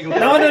Casey Stengel.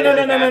 No.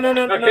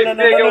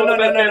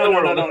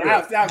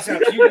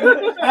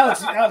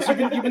 Alex,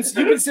 you've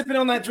been sipping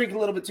on that drink a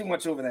little bit too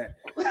much over there.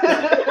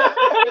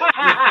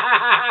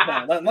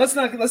 No, let's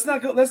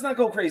not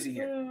go crazy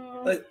here.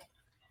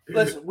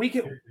 Listen,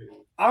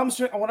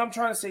 what I'm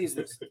trying to say is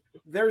this: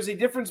 there is a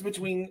difference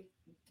between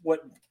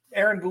what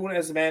Aaron Boone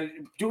as a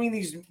manager doing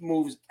these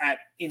moves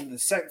in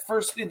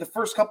the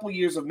first couple of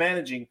years of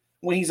managing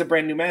when he's a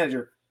brand new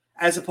manager,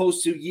 as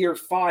opposed to year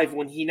 5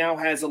 when he now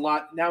has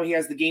he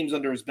has the games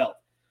under his belt.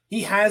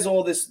 He has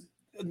all this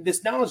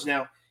knowledge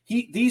now.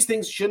 These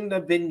things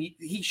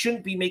he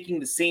shouldn't be making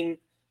the same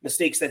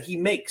mistakes that he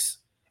makes,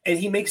 and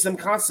he makes them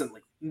constantly.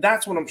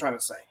 That's what I'm trying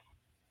to say.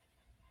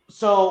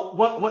 So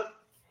what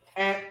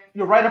and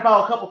you're right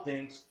about a couple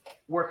things.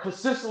 Where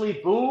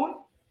consistently Boone,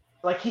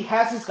 like, he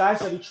has his guys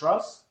that he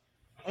trusts,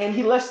 and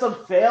he lets them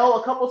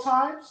fail a couple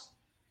times.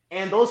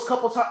 And those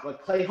couple times,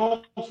 like Clay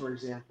Holmes, for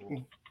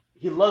example,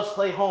 he loves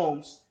Clay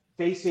Holmes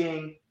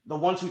facing the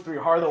 1, 2, 3,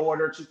 heart of the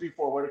order, 2, 3,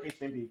 4, whatever the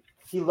case may be.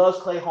 He loves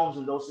Clay Holmes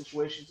in those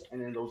situations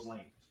and in those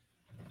lanes.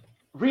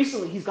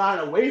 Recently, he's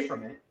gotten away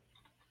from it,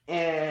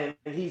 and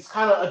he's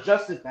kind of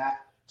adjusted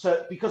that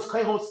because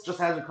Clay Holmes just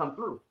hasn't come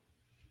through.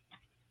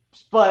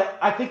 But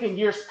I think in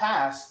years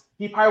past,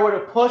 he probably would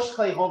have pushed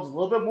Clay Holmes a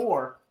little bit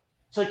more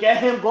to get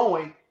him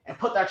going and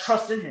put that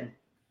trust in him.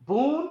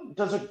 Boone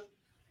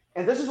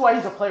and this is why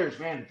he's a player's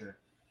manager,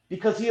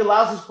 because he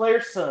allows his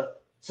players to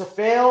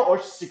fail or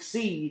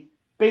succeed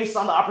based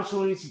on the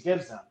opportunities he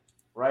gives them,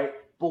 right?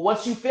 But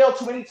once you fail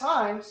too many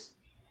times,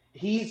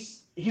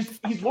 he's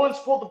willing to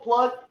pull the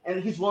plug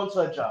and he's willing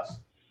to adjust.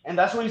 And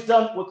that's what he's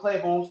done with Clay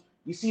Holmes.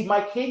 You see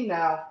Mike King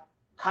now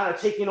kind of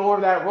taking over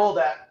that role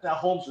that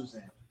Holmes was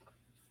in.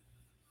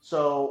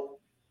 So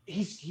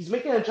he's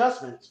making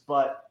adjustments,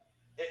 but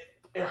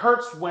it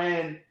hurts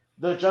when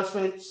the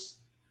adjustments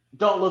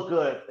don't look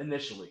good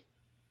initially,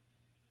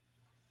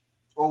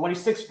 or when he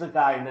sticks with the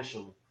guy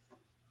initially.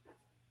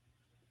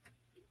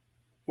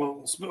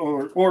 Well,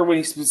 or when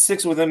he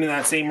sticks with him in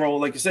that same role,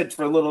 like you said,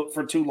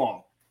 for too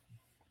long.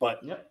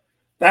 But yep.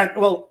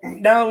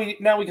 Now we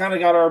kind of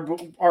got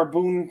our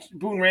Boone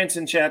rants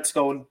and chats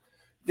going.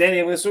 Danny,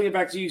 I'm going to swing it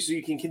back to you so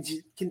you can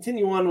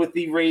continue on with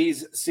the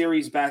Rays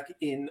series back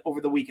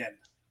over the weekend.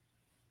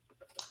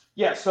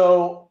 Yeah,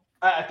 so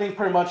I think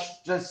pretty much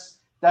just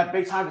that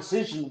big time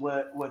decision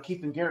with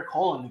keeping Garrett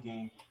Cole in the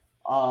game.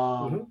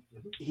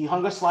 He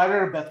hung a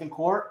slider at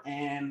Bethencourt,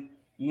 and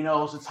it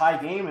was a tie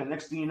game. And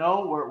next thing you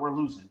know, we're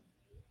losing.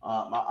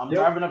 I'm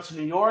driving up to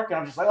New York, and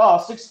I'm just like,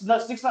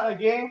 6-0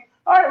 game.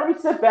 All right, let me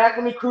sit back,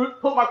 let me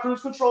put my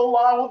cruise control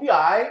on, we'll be all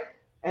right.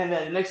 And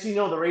then next thing you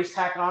know, the Rays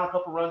tack on a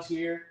couple runs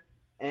here,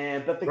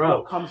 and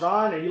Bethencourt comes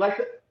on, and you like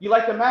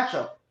the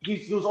matchup.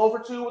 He was over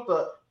 2 with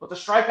the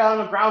strikeout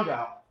and the ground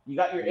out. You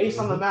got your ace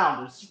on the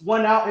mound. There's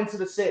 1 out into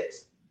the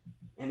 6th,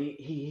 and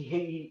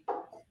he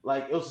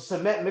like it was a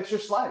cement mixer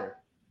slider.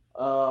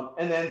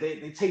 And then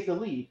they take the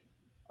lead,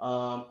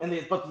 but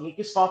the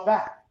Yankees fought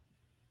back.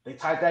 They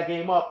tied that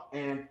game up,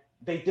 and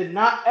they did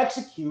not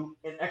execute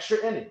in extra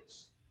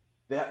innings.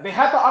 They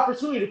had the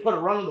opportunity to put a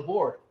run on the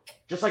board,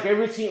 just like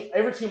every team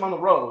on the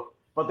road,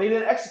 but they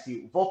didn't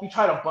execute. Volpe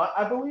tried a bunt,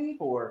 I believe,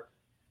 or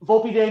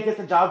Volpe didn't get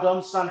the job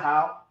done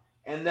somehow.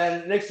 And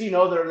then next thing you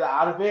know, they're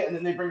out of it, and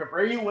then they bring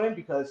Abreu in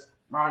because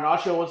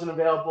Marinaccio wasn't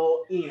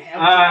available. Ian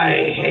Hampton.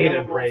 I hate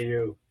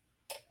Abreu.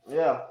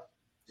 Yeah.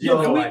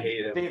 I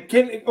hate him.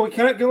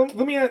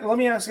 Let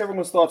me ask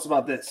everyone's thoughts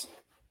about this.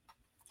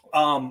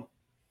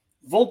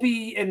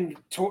 Volpe and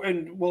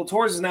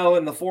Torres is now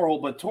in the 4 hole,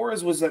 but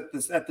Torres was at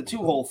the 2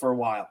 hole for a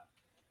while.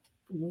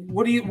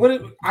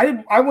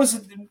 I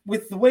was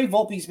with the way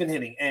Volpe's been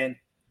hitting, and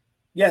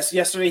yes,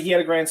 yesterday he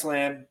had a grand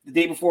slam. The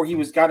day before he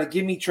got a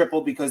gimme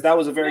triple because that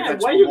was a very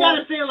good. Why you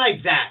gotta say it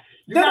like that?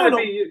 No.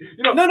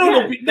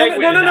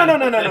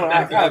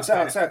 Alex,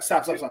 stop.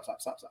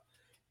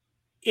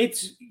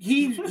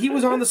 He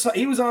was on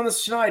the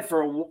side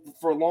for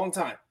a long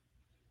time.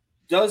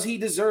 Does he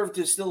deserve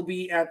to still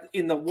be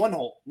in the 1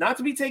 hole? Not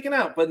to be taken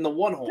out, but in the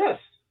 1 hole.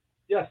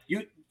 Yes.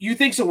 You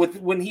think so?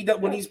 When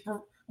he's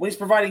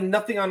providing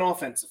nothing on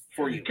offense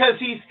for you? Because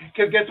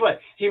guess what?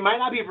 He might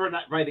not be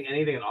providing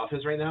anything on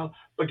offense right now,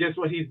 but guess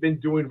what he's been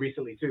doing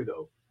recently too,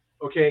 though.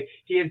 Okay,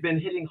 he has been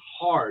hitting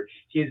hard.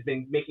 He has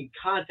been making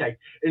contact.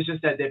 It's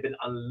just that they've been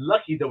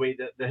unlucky the way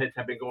that the hits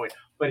have been going.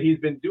 But he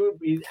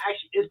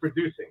actually is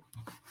producing.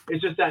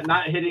 It's just that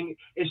not hitting.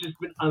 It's just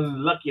been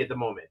unlucky at the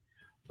moment.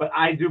 But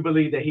I do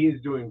believe that he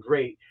is doing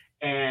great.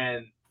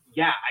 And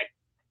yeah, I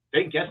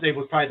think yesterday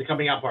was probably the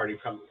coming out party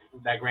from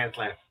that grand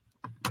slam,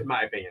 in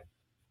my opinion.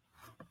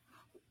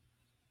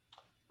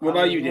 What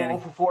about you, Danny?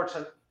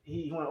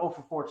 He went 0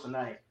 for 4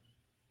 tonight.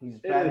 He's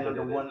batting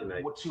under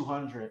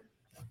 200.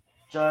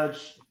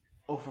 Judge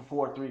 0 for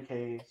 4, 3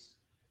 Ks.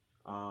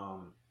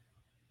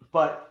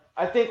 But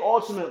I think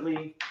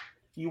ultimately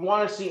you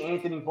want to see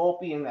Anthony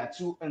Volpe in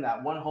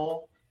that 1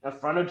 hole in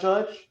front of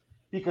Judge,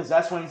 because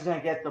that's when he's going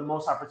to get the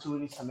most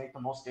opportunities to make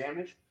the most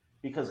damage.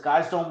 Because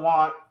guys don't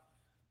want,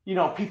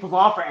 people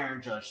on for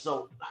Aaron Judge.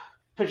 So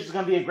pitcher's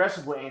going to be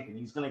aggressive with Anthony.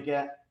 He's going to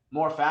get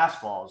more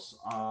fastballs.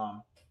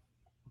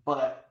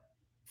 But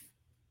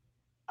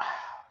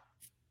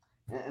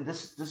and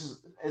this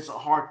is a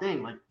hard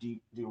thing. Like, do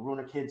you ruin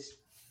a kid's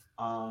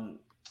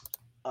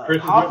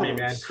Chris is with me,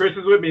 man. Chris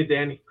is with me,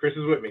 Danny. Chris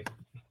is with me.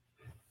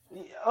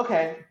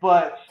 Okay,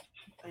 but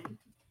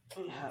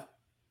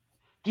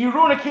do you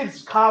ruin a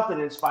kid's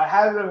confidence by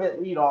having him hit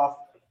leadoff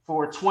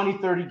for 20,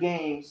 30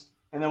 games,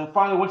 and then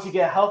finally, once you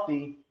get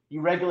healthy,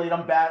 you regulate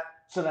him back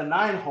to the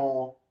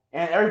 9-hole?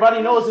 And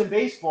everybody knows in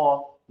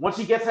baseball, once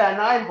you get to that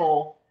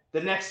 9-hole,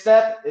 the next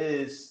step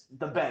is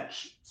the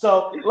bench.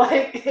 So,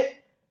 like,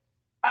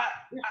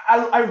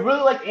 I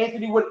really like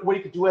Anthony, what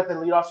he could do at the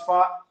leadoff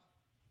spot.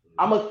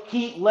 I'm going to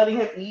keep letting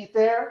him eat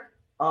there.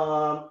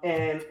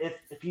 And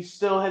if he's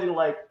still hitting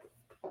like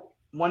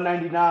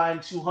 199,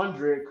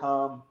 200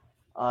 come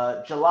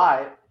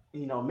July,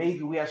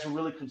 maybe we have to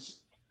really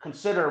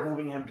consider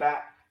moving him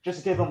back just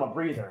to give him a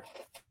breather.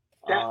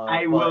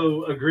 I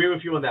will agree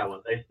with you on that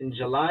one. Like, in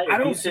July, I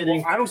don't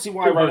see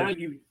why right now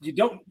you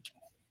don't.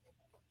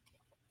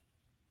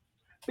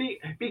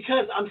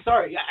 Because I'm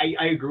sorry,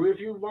 I agree with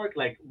you, Mark.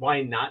 Like,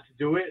 why not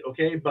do it?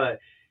 Okay, but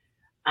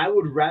I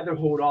would rather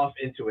hold off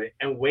into it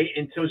and wait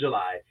until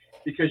July,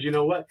 because you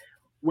know what?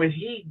 When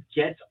he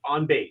gets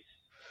on base,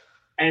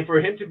 and for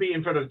him to be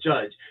in front of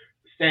Judge,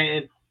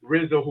 Stan,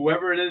 Rizzo,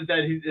 whoever it is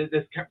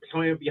that's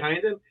coming up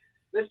behind him,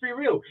 let's be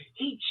real.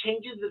 He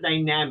changes the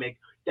dynamic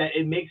that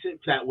it makes it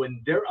that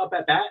when they're up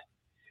at bat.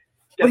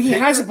 But he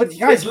hasn't. But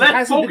guys,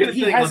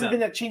 he hasn't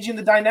been changing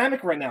the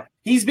dynamic right now.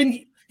 He's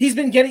been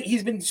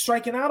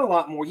striking out a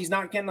lot more. He's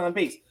not getting on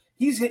base.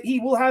 He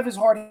will have his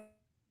hard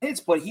hits,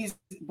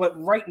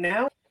 but right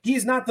now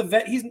he's not the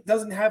vet. He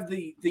doesn't have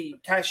the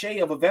cachet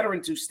of a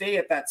veteran to stay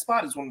at that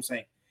spot. Is what I'm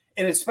saying,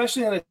 and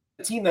especially on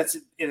a team that's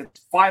in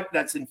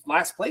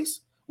last place,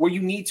 where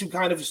you need to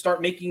kind of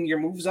start making your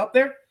moves up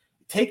there.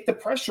 Take the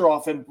pressure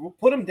off and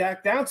put him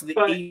back down to the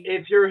 8.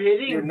 If you're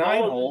hitting your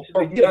 9-hole,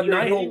 or get a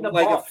 9-hole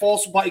like a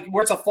false, like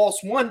where it's a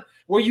false one,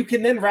 where you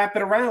can then wrap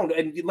it around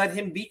and let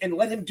him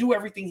do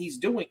everything he's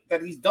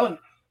done,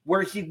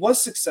 where he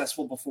was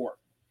successful before.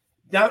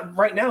 Now,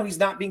 right now, he's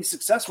not being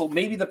successful.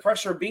 Maybe the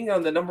pressure of being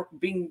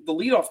the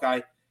leadoff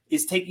guy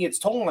is taking its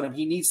toll on him.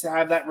 He needs to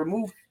have that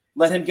removed.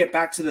 Let him get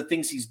back to the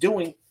things he's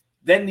doing.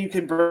 Then you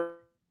can bring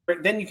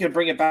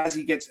it back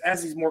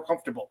as he's more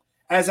comfortable.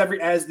 As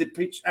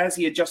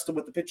he adjusts to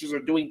what the pitchers are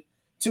doing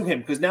to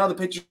him, because now the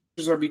pitchers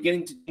are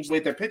beginning to change the way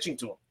they're pitching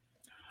to him.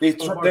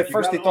 At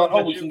first they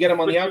thought, we can get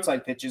him on the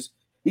outside pitches.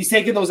 He's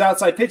taking those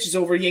outside pitches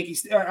over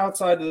Yankees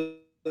outside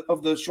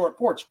of the short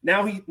porch.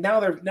 Now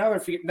they're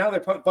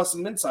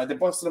busting him inside. They're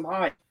busting him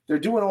high. They're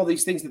doing all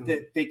these things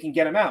that they can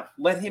get him out.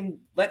 Let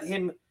him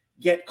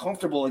get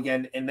comfortable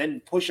again, and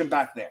then push him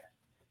back there.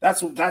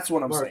 That's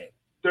what I'm saying.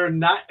 They're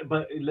not,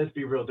 but let's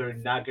be real. They're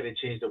not going to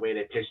change the way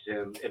they pitch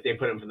him if they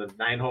put him from the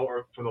 9-hole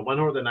or from the 1-hole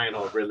or the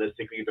 9-hole.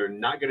 Realistically, they're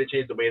not going to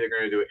change the way they're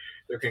going to do it.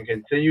 They're going to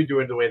continue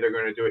doing the way they're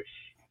going to do it.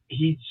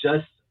 He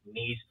just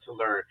needs to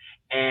learn,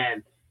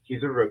 and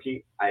he's a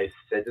rookie. I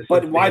said this.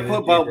 But why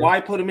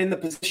put him in the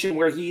position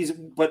where he's?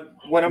 But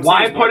what I'm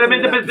why saying is put him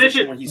in the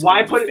position?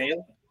 Why put him?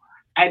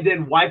 And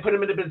then why put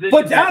him in the position?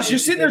 But Dallas, you're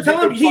sitting there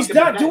telling him he's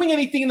not doing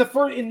anything in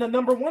the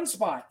number 1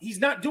 spot. He's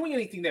not doing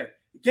anything there.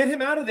 Get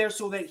him out of there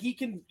so that he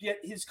can get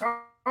his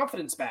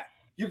confidence back.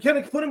 You're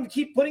going to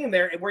keep putting him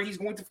there where he's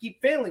going to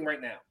keep failing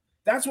right now.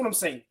 That's what I'm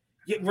saying.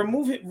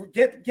 Remove it.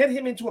 Get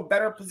him into a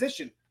better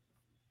position.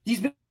 He's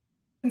been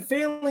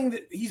failing.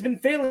 He's been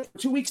failing for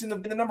 2 weeks in the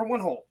number 1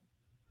 hole,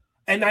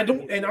 and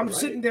I'm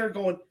sitting there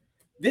going,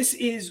 "This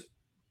is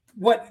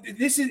what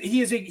this is."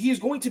 He is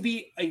going to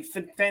be a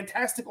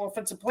fantastic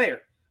offensive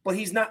player, but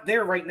he's not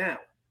there right now.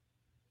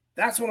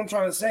 That's what I'm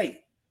trying to say.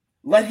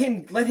 Let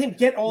him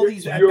get all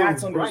these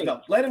at-bats under his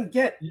belt. Let him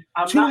get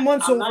 2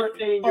 months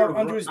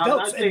under his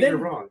belt, and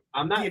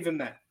then give him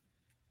that.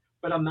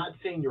 But I'm not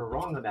saying you're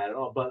wrong on that at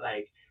all. But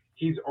like,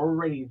 he's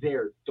already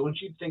there. Don't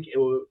you think it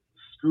will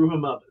screw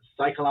him up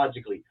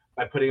psychologically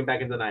by putting him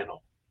back in the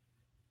 9-hole?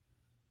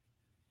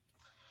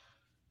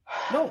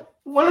 No.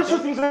 One of the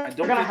things that are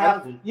going to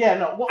happen. Yeah,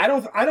 no. Well, I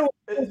don't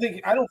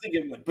think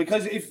it would,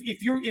 because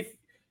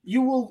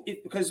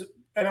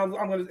I'm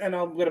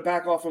going to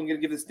back off. I'm going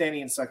to give this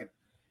Danny in a second.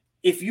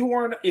 If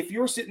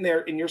you're sitting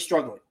there and you're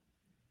struggling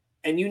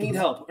and you need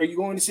help, are you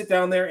going to sit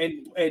down there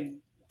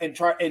and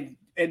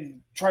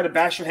try to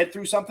bash your head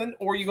through something,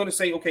 or are you going to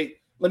say, okay,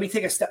 let me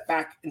take a step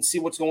back and see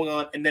what's going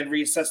on and then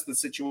reassess the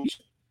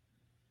situation?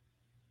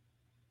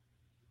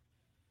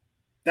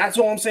 That's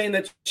all I'm saying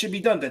that should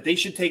be done. That they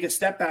should take a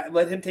step back,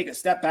 let him take a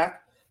step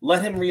back,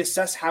 let him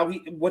reassess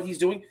what he's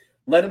doing,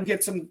 let him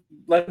get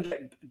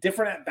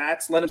different at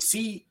bats, let him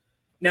see.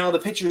 Now the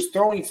pitcher's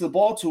throwing to the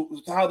ball to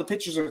how the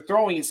pitchers are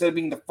throwing instead of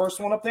being the first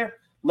one up there.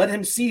 Let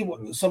him see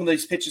some of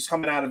these pitches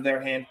coming out of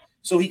their hand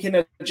so he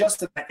can adjust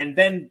to that and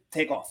then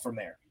take off from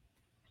there.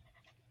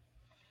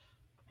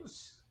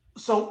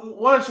 So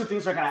one or two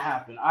things are going to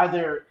happen.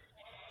 Either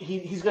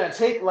he's gonna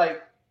take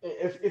like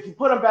if you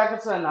put him back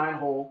into the 9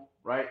 hole,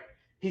 right?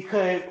 He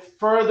could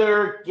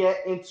further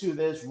get into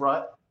this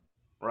rut,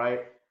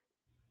 right?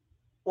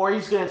 Or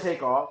he's gonna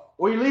take off,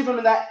 or you leave him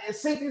in that.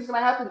 Same thing's gonna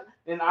happen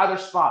in either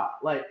spot.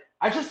 Like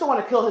I just don't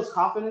want to kill his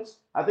confidence.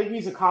 I think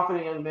he's a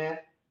confident young man.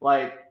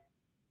 Like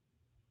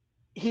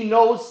he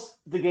knows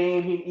the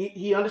game.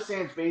 He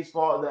understands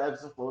baseball, the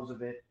ebbs and flows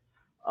of it.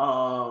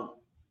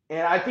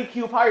 And I think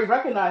he'll probably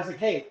recognize like,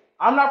 hey,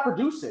 I'm not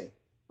producing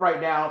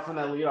right now from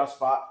that leadoff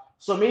spot.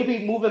 So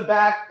maybe moving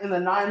back in the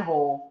 9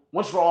 hole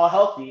once we're all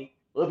healthy,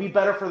 it'll be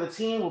better for the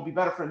team. It'll be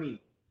better for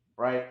me,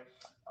 right?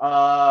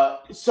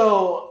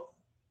 So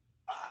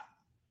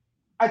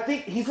I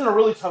think he's in a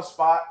really tough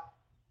spot.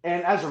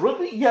 And as a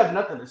rookie, you have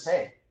nothing to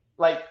say.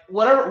 Like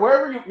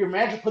wherever your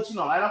manager puts you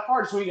on the lineup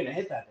card, is where you're gonna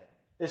hit that day.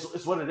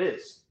 It's what it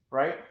is,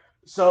 right?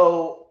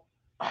 So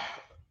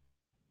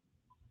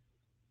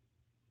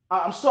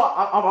I'm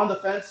on the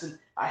fence, and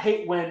I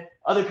hate when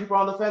other people are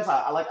on the fence.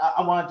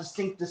 I want a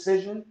distinct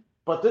decision,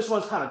 but this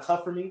one's kind of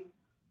tough for me.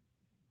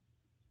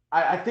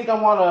 I think I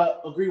want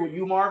to agree with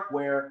you, Mark,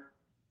 where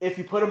if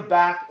you put him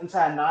back into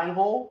that 9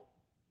 hole,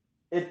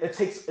 it kind of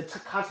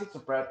takes a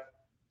breath,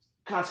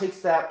 kind of takes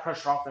that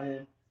pressure off of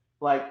him.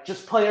 Like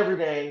just play every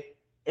day.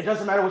 It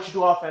doesn't matter what you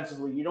do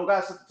offensively. You don't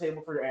got to set the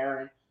table for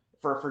Aaron,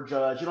 for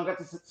Judge. You don't got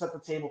to set the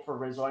table for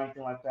Rizzo or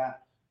anything like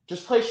that.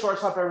 Just play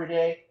shortstop every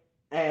day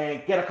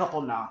and get a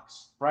couple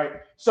knocks,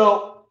 right?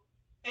 So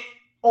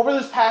over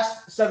this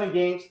past 7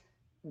 games,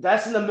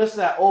 that's in the midst of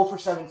that 0 for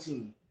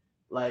 17.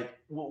 Like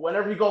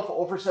whenever you go for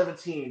 0 for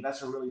 17,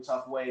 that's a really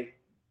tough way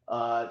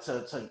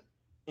to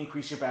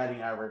increase your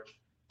batting average.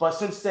 But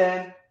since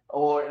then,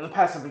 or in the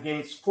past 7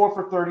 games, 4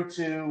 for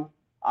 32,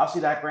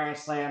 obviously that grand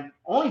slam,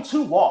 only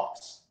 2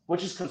 walks,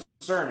 which is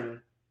concerning.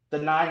 The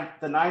nine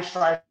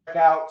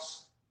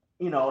strikeouts,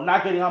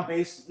 not getting on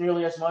base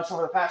nearly as much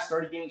over the past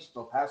 30 games,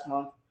 so past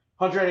month.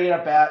 108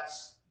 at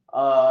bats,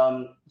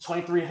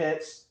 23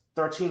 hits,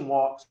 13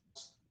 walks.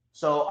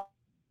 So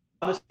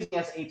I'm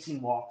against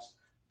 18 walks.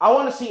 I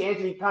want to see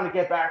Anthony kind of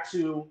get back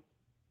to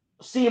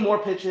seeing more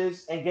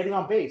pitches and getting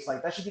on base.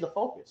 Like that should be the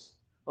focus.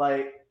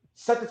 Like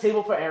set the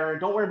table for Aaron.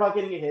 Don't worry about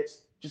getting your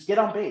hits. Just get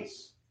on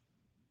base.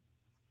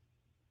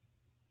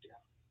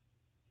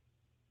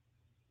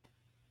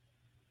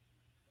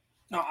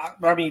 No,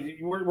 I mean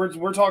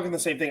we're talking the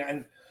same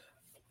thing,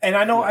 and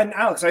I know, and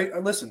Alex, I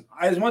listen.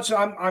 As much as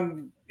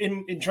I'm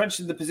entrenched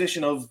in the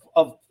position of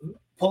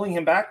pulling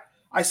him back,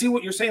 I see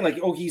what you're saying. Like,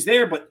 oh, he's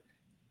there, but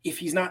if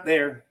he's not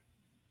there,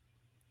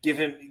 give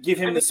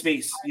him the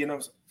space.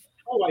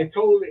 Oh,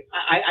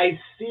 I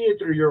see it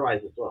through your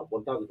eyes as well.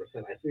 1,000%.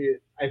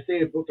 I see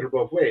it through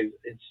both ways.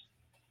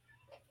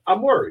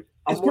 I'm worried.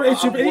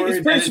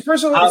 It's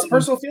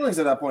personal feelings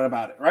at that point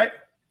about it, right?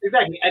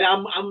 Exactly, and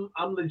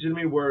I'm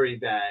legitimately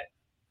worried that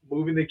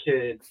moving the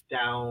kid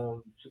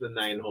down to the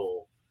 9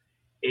 hole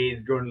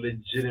is going to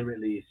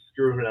legitimately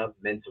screw him up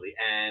mentally.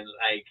 And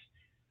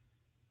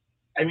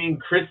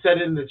Chris said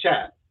it in the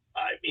chat.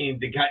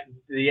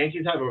 The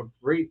Yankees have a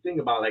great thing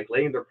about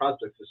letting their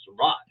prospects just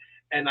rot.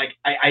 And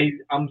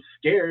I'm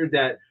scared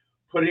that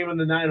putting him in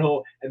the 9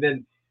 hole and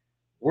then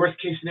worst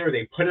case scenario,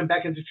 they put him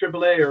back into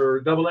AAA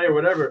or AA or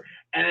whatever.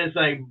 And it's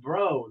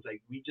bro,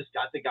 we just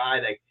got the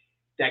guy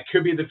that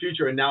could be the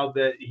future. And now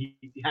that he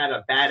had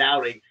a bad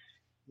outing,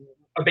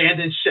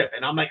 abandoned ship.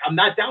 And I'm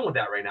not down with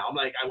that right now.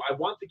 I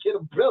want the kid to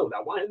build.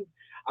 I want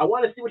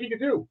to see what he can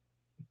do.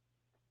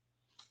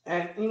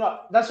 And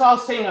that's what I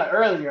was saying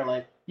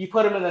earlier. You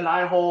put him in the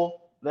 9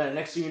 hole, then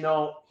next thing you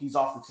know, he's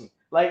off the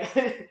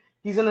team.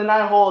 He's in the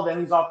 9 hole, then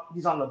he's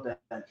on the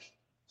bench.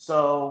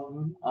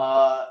 So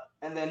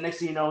and then next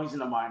thing you know, he's in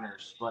the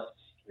minors. But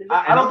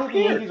I don't think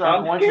the Yankees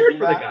are going to do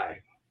that. The guy.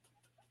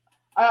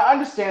 I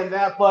understand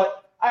that,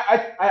 but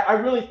I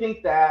really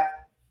think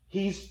that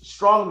he's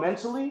strong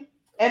mentally.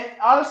 And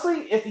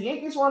honestly, if the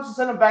Yankees wanted to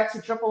send him back to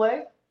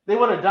AAA, they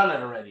would have done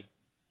it already.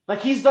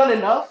 He's done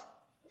enough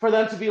for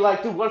them to be dude,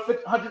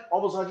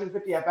 almost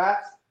 150 at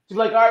bats. To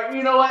be all right,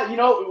 you know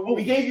what?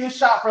 We gave you a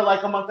shot for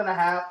a month and a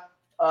half.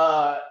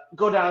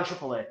 Go down to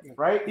AAA,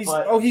 right?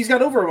 He's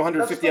got over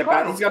 150 at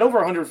bats. He's got over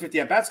 150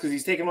 at bats because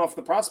he's taken off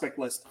the prospect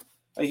list.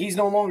 He's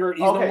no longer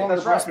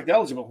prospect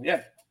eligible.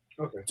 Yeah.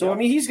 Okay. So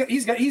he's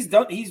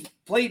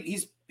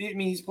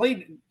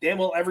played damn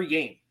well every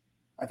game.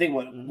 I think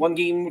 1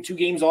 game, 2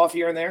 games off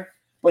here and there,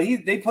 but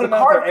they put him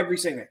out there every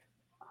single.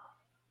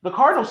 The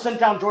Cardinals sent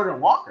down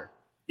Jordan Walker.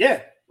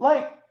 Yeah.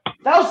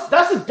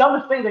 That's the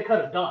dumbest thing they could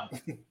have done.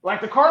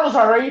 The Cardinals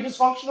are already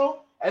dysfunctional,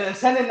 and then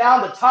sending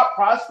down the top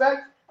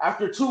prospect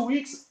after 2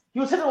 weeks. He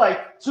was hitting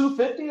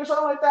 250 or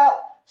something like that,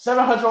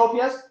 700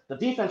 OPS. The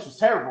defense was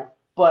terrible,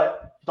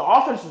 but the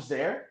offense was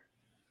there.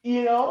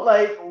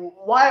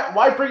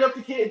 Why bring up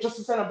the kid just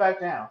to send him back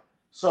down?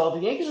 So the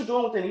Yankees are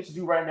doing what they need to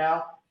do right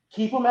now.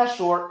 Keep him at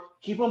short.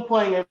 Keep him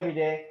playing every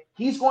day.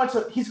 He's going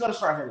to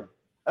start hitting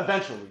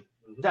eventually.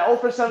 Mm-hmm. That 0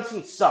 for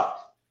 17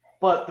 sucked.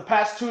 But the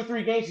past 2 or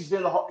 3 games, he's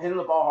been hitting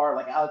the ball hard,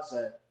 like Alex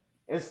said.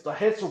 The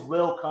hits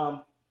will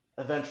come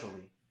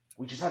eventually.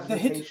 We just have to be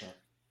patient.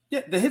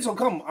 Yeah, the hits will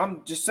come.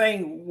 I'm just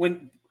saying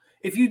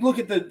if you look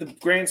at the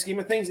grand scheme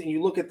of things and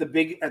you look at the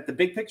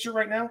big picture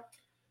right now,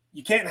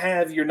 you can't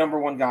have your number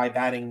one guy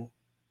batting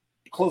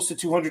close to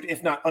 200,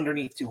 if not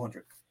underneath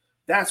 200.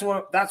 That's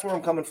where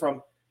I'm coming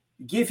from.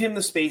 Give him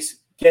the space,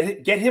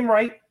 get him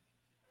right.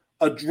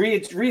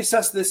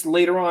 Reassess this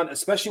later on,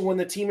 especially when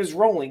the team is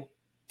rolling.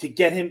 To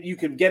get him, you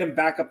can get him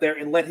back up there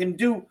and let him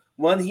do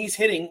when he's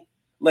hitting.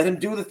 Let him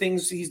do the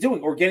things he's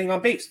doing or getting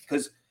on base.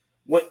 Because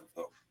what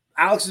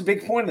Alex's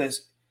big point of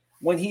this,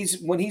 when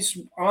he's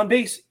on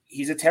base,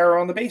 he's a terror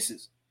on the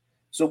bases.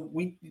 So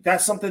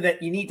that's something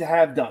that you need to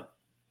have done.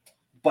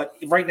 But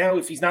right now,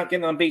 if he's not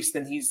getting on base,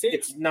 then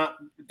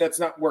that's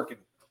not working.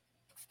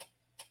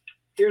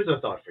 Here's a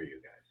thought for you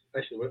guys.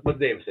 Actually, what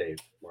did Dave say,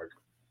 Mark?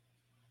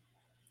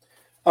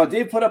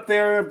 Dave put up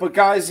there, but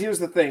guys, here's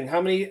the thing: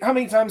 how many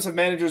times have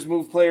managers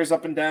moved players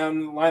up and down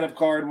the lineup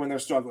card when they're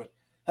struggling?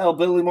 Hell,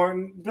 Billy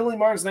Martin's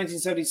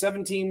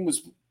 1977 team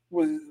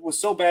was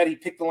so bad he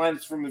picked the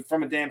lineups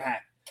from a damn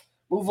hat.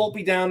 Move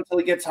Volpe down until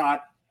he gets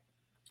hot,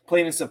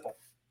 plain and simple.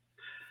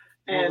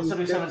 And the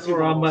 77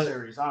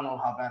 series, I don't know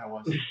how bad it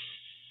was.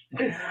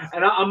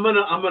 And I'm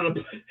gonna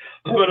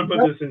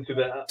put this into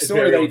the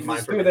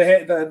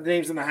the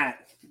names in the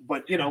hat,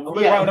 but we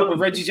wound up with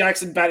Reggie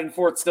Jackson batting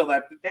fourth still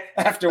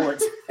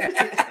afterwards.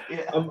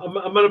 I'm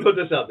gonna put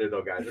this out there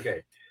though, guys.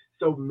 Okay,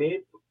 so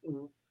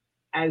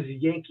as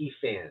Yankee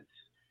fans,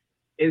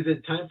 is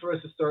it time for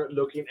us to start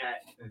looking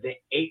at the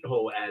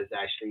 8-hole as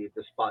actually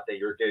the spot that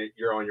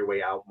you're on your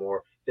way out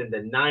more than the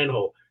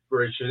 9-hole,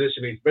 where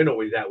traditionally it's been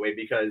always that way?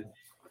 Because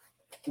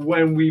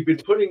when we've been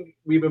putting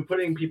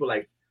people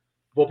like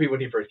Volpe when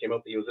he first came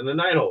up, he was in the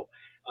 9-hole,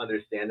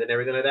 understand and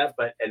everything like that,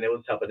 and it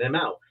was helping him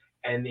out,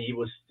 and he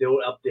was still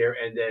up there,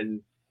 and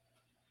then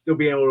still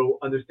being able to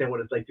understand what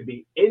it's like to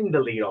be in the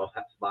leadoff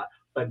spot,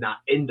 but not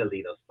in the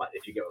leadoff spot.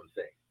 If you get what I'm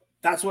saying.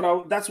 That's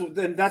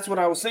what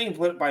I was saying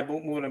by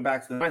moving him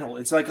back to the 9-hole.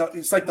 It's like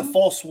the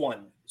false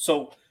one.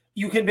 So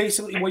you can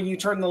basically, when you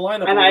turn the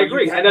lineup, and I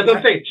agree, and that's what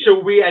I'm saying.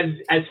 Should we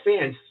as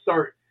fans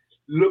start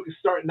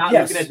not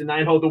looking at the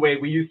 9-hole the way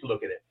we used to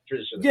look at it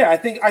traditionally? Yeah, I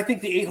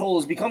think the 8-hole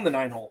has become the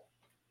 9-hole.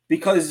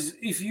 Because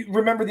if you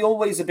remember the old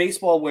ways of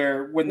baseball,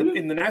 where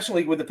in the National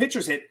League, when the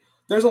pitchers hit,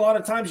 there's a lot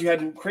of times you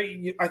had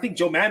I think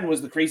Joe Madden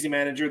was the crazy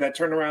manager that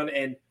turned around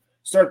and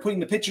started putting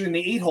the pitcher in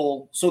the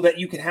 8-hole so that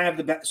you can have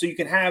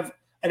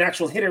an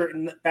actual hitter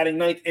batting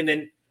ninth, and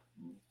then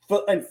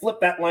flip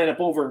that lineup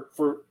over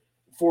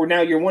for now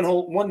your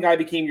one guy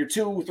became your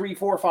 2, 3,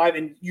 4, 5,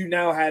 and you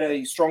now had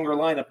a stronger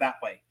lineup that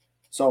way.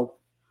 So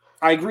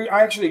I agree.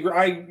 I actually agree.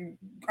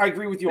 I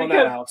agree with you on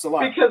that, Alex, a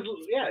lot.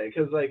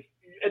 Because like.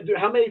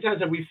 How many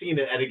times have we seen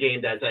it at a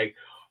game that's like,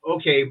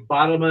 okay,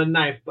 bottom of the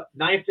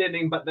ninth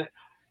inning, but the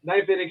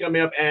ninth inning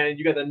coming up, and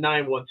you got the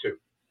 9-1-2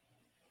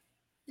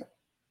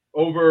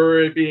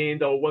 over it being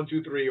the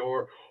 1-2-3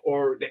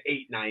 or the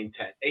 8-9-10,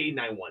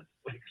 8-9-1.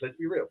 Like, let's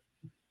be real,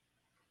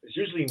 it's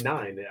usually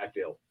 9. I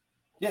feel.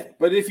 Yeah,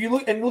 but if you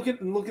look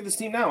at this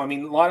team now, I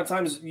mean, a lot of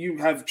times you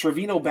have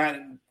Trevino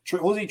batting.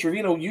 Jose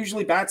Trevino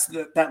usually bats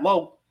that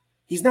low.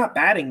 He's not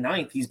batting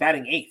ninth; he's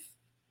batting 8th.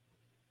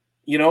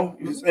 And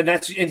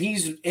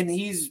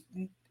he's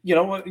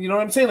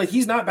what I'm saying? Like,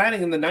 he's not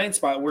batting in the 9th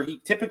spot where he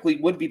typically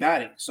would be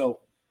batting. So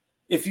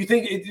if you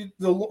think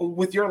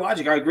with your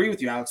logic, I agree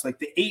with you, Alex. Like,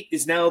 the 8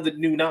 is now the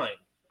new 9.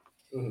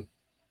 Mm-hmm.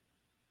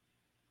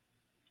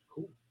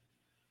 Cool.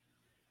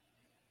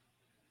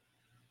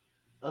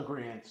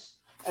 Agreement.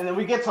 And then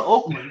we get to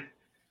Oakland.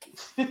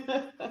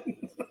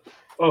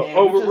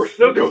 We're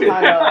still doing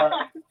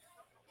that.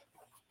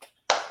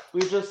 I'm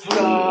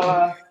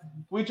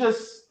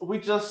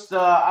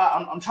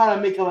trying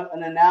to make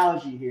an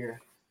analogy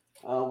here.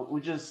 We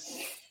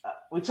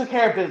took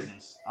care of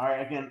business, all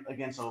right,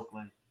 against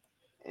Oakland,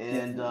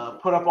 and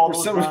put up all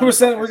those.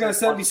 We're going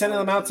to be sending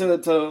them out to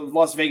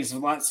Las Vegas a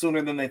lot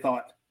sooner than they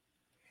thought.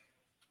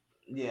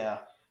 Yeah,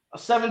 a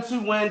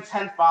 7-2 win,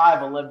 10-5,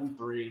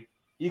 11-3.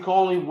 You can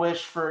only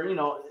wish for,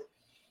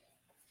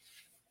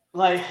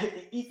 like,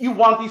 you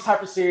want these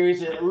type of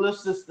series. It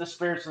lifts the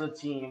spirits of the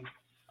team.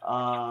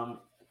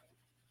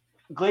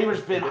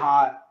 Glaber's been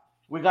hot.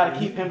 We got to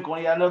keep him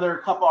going. Another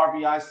couple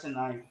RBIs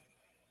tonight.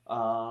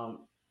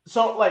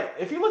 So, like,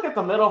 if you look at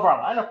the middle of our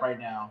lineup right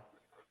now,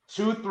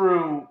 2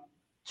 through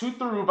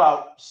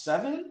about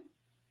 7,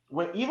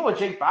 even with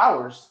Jake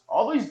Bowers,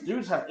 all these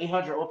dudes have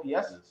 800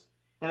 OPSs,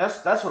 and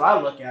that's what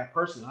I look at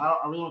personally. I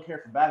really don't care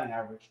for batting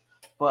average,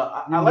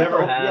 but I like the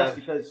OPS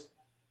because,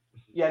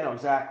 yeah, no,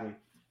 exactly.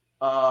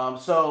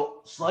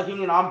 So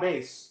slugging and on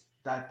base,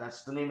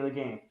 that's the name of the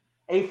game.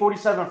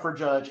 847 for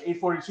Judge,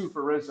 842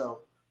 for Rizzo,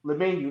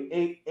 LeMahieu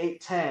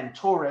 810,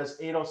 Torres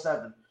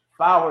 807,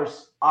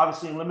 Bowers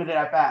obviously limited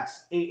at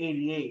bats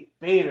 888,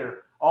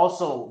 Bader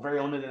also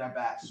very limited at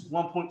bats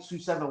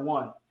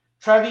 1.271.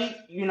 Trevi,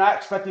 you're not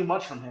expecting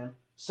much from him,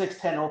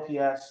 610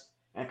 OPS,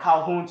 and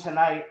Calhoun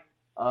tonight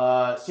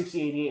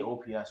 688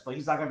 OPS, but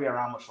he's not going to be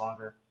around much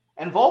longer.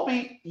 And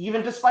Volpe,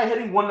 even despite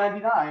hitting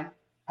 199,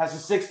 has a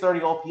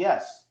 630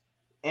 OPS.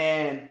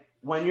 And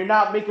when you're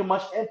not making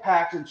much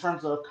impact in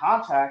terms of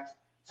contact,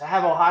 to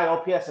have a high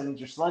OPS, that means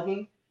you're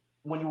slugging,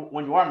 when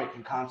you are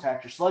making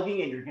contact, you're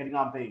slugging and you're getting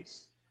on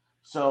base.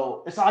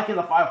 So it's not like in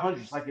the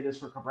 500s like it is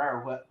for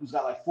Cabrera, who's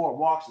got like 4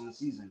 walks in the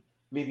season,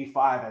 maybe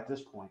 5 at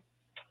this point.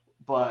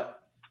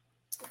 But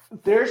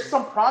there's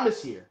some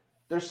promise here.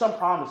 We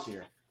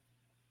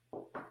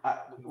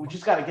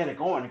just got to get it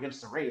going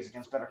against the Rays,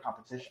 against better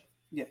competition.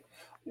 Yeah.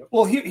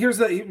 Well,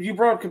 you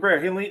brought up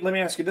Cabrera. Here, let me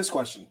ask you this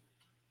question.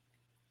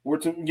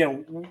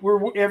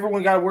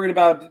 Everyone got worried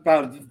about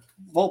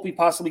Volpe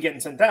possibly getting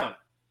sent down.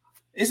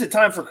 Is it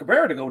time for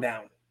Cabrera to go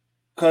down?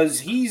 Because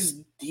he's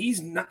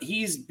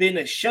been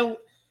a shell.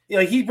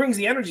 Like, he brings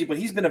the energy, but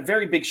he's been a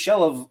very big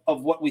shell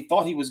of what we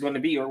thought he was going to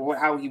be, or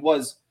how he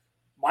was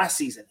last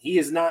season. He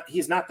is not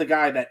the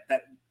guy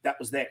that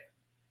was there.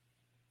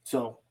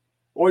 So,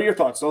 what are your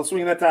thoughts? So I'll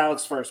swing that to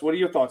Alex first. What are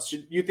your thoughts?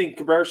 Should you think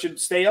Cabrera should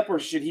stay up, or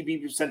should he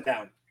be sent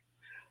down?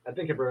 I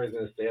think Cabrera is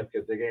going to stay up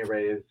because they're getting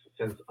ready to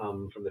send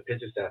from the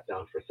pitcher staff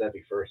down for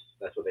Sevi first.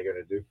 That's what they're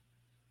going to do.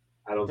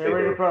 They're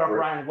ready to put up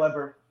Ryan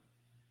Weber.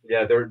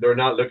 Yeah, they're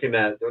not looking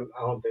at. I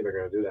don't think they're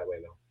going to do that way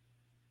though.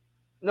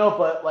 No,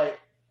 but like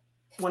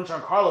when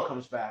Giancarlo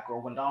comes back or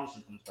when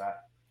Donaldson comes back,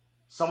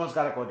 someone's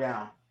got to go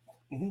down.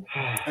 Mm-hmm.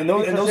 And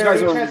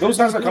those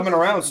guys are coming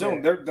around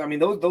soon.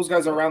 Those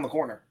guys are around the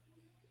corner.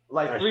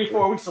 Like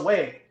 3-4 weeks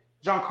away.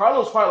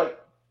 Giancarlo's probably like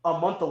a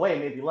month away,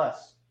 maybe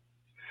less.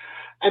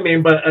 I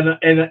mean, but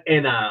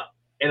in a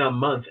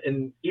month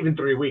and even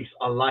 3 weeks,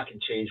 a lot can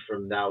change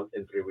from now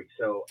in 3 weeks.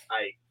 So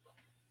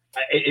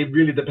it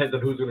really depends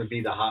on who's going to be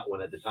the hot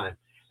one at the time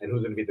and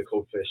who's going to be the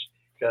cold fish.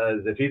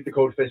 Because if he's the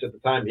cold fish at the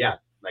time, yeah,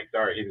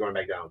 he's going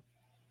back down.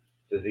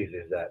 It's as easy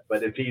as that.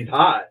 But if he's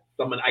hot,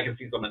 I can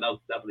see someone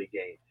else definitely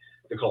getting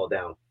to call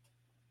down.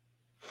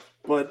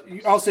 But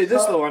I'll say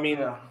this though. I mean,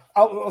 yeah.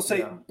 I'll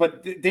say,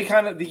 but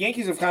the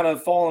Yankees have kind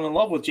of fallen in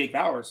love with Jake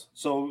Bauers.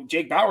 So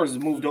Jake Bauers has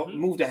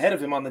moved ahead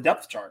of him on the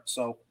depth chart.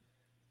 So,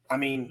 I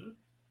mean,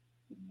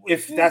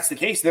 if that's the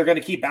case, they're going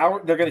to keep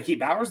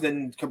Bauers.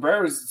 Then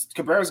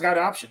Cabrera's got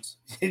options.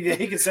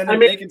 They can send him.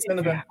 They can send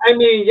him back. I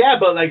mean, yeah,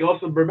 but like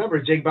also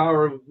remember, Jake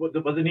Bauer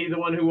wasn't he the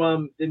one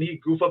who didn't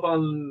he goof up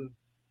on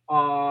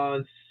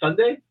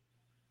Sunday?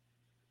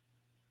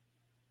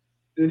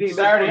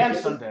 Saturday and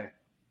Sunday.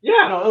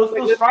 Yeah, no,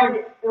 it was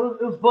Friday. It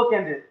was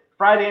bookended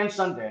Friday and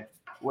Sunday,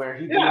 where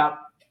he did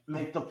not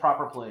make the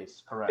proper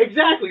plays. Correct.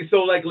 Exactly.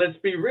 So let's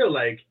be real.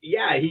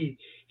 He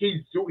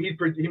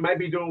might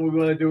be doing what we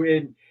want to do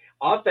in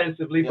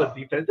offensively, but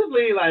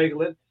defensively,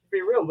 let's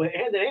be real. But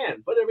hand in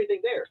hand, put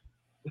everything there.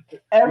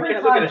 Every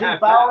time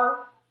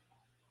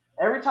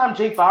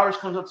Jake Bauers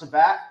comes up to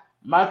bat,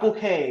 Michael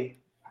Kay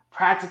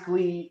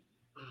practically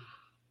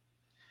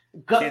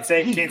can't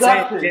say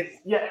it.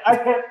 Yeah,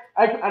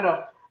 I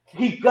know.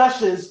 He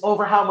gushes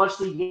over how much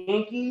the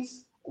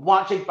Yankees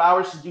want Jake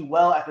Bauers to do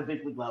well at the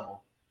big league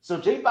level. So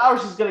Jake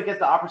Bauers is going to get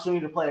the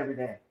opportunity to play every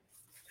day.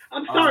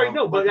 I'm sorry,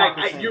 but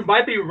you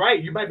might be right.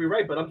 You might be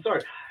right, but I'm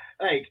sorry.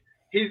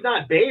 He's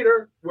not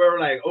Bader. Where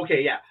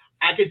okay, yeah,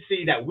 I could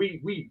see that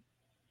we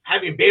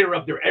having Bader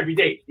up there every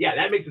day. Yeah,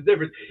 that makes a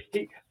difference.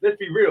 Let's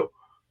be real.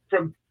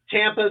 From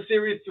Tampa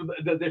series to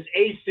this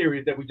A's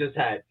series that we just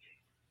had,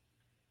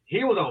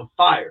 he was on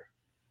fire.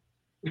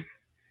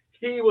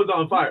 He was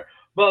on fire.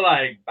 But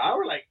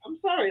Bauer, I'm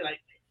sorry,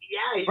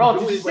 he's bro,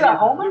 doing did you see that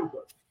homer?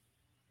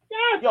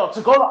 Yeah. Yo,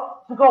 to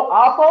go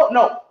Oppo?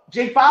 No,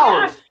 Jake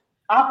Bauers,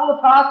 Oppo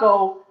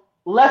Taco,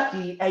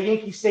 lefty at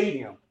Yankee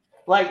Stadium.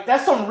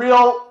 That's some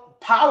real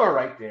power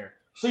right there.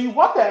 So you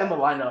want that in the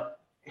lineup.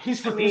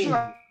 He's producing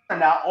right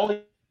now,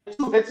 only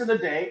 2 hits in a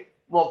day.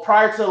 Well,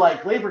 prior to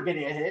Gleyber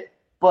getting a hit,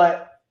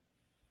 but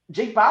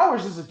Jake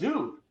Bauers is a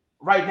dude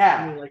right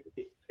now.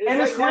 In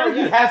his career,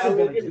 he hasn't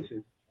been a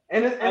dude.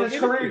 In his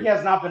career, he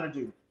has not been a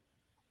dude.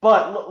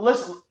 But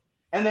listen,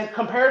 and then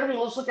comparatively,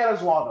 let's look at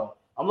Oswaldo.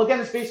 I'm looking at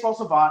his baseball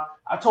savant.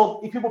 I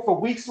told people for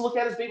weeks to look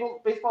at his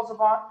baseball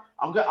savant.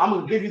 I'm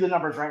going to give you the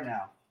numbers right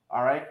now.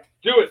 All right?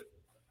 Do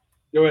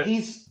it.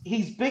 He's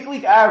big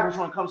league average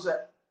when it comes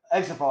to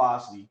exit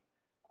velocity.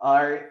 All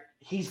right?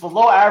 He's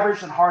below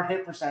average in hard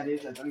hit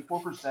percentage at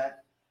 34%.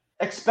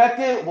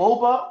 Expected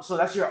WOBA, so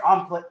that's your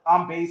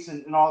on base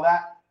and all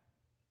that,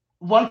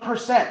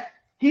 1%.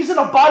 He's in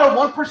the bottom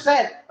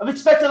 1% of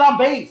expected on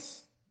base.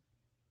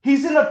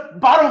 He's in the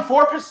bottom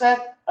 4%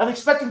 of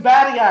expected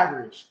batting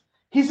average.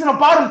 He's in the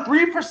bottom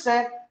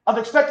 3% of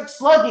expected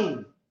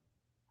slugging.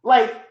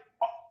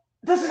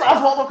 This is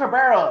Oswaldo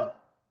Cabrera,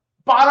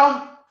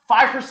 bottom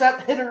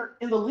 5% hitter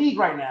in the league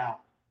right now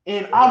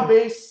in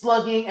on-base,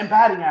 slugging, and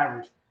batting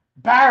average.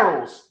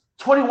 Barrels,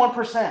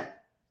 21%.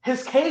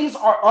 His Ks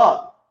are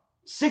up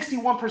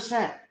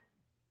 61%.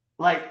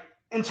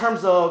 In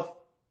terms of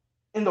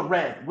in the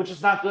red, which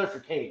is not good for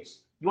Ks.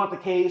 You want the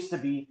Ks to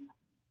be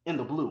in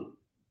the blue.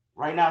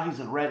 Right now, he's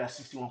in red at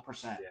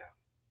 61%. Yeah.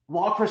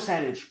 Walk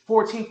percentage,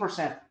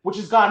 14%, which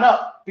has gone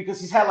up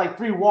because he's had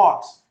 3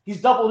 walks.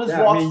 He's doubled his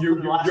walks.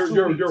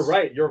 You're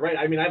right. You're right.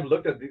 I mean, I've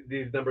looked at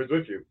these numbers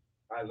with you.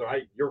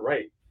 You're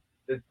right.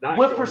 It's not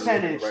whip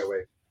percentage, the right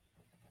way.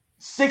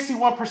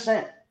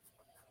 61%.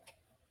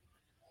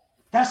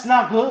 That's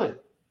not good.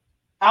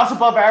 Outs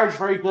above average,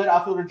 very good.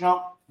 Outfielder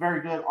jump,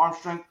 very good. Arm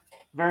strength,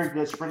 very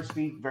good. Sprint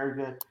speed, very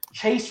good.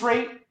 Chase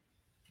rate,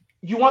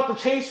 you want the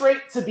chase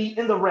rate to be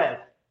in the red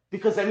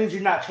because that means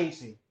you're not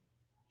chasing.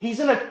 He's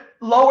in a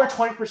lower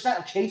 20%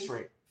 of chase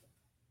rate.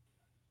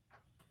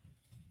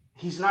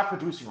 He's not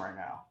producing right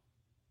now.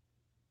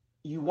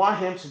 You want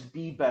him to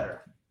be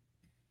better.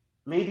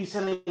 Maybe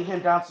sending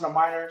him down to the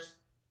minors,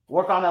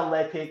 work on that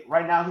leg kick.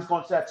 Right now, he's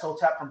going to that toe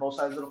tap from both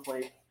sides of the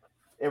plate.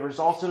 It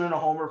resulted in a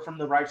homer from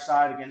the right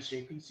side against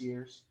JP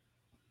Sears.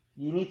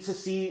 You need to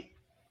see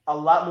a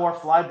lot more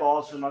fly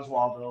balls from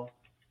Oswaldo,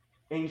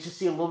 and you should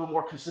see a little bit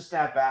more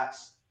consistent at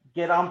bats.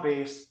 Get on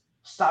base,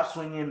 stop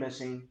swinging and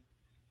missing.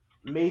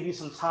 Maybe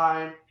some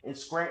time in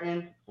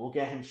Scranton will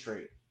get him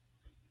straight.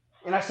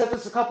 And I said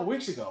this a couple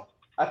weeks ago.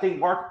 I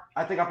think I brought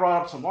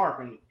it up to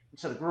Mark and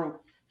to the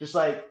group, just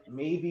like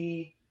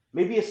maybe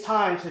it's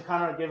time to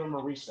kind of give him a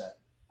reset.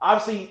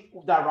 Obviously,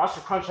 that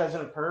roster crunch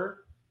hasn't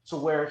occurred to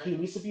where he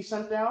needs to be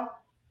sent down.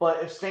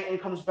 But if Stanton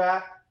comes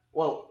back,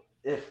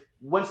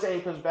 when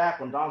Stanton comes back,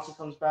 when Donaldson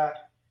comes back,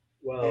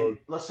 and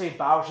let's say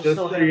Bauer should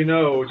still Dave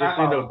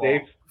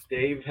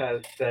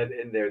has said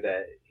in there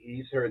that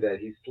he's heard that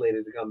he's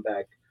slated to come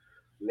back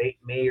late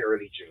May,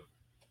 early June.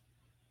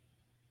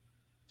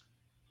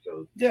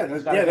 So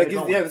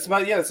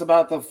that's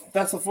about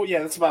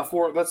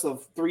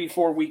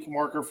 3-4 week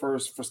marker for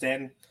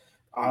Stanton.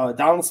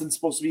 Donaldson's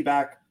supposed to be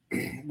back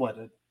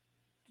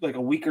like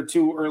a week or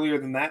two earlier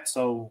than that.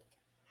 So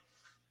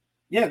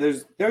yeah,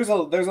 there's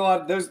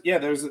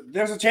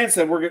a chance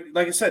that we're,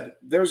 like I said,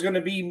 there's going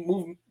to be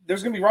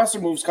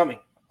roster moves coming.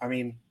 I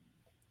mean,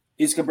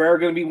 is Cabrera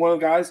going to be one of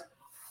the guys?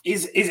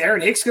 Is Aaron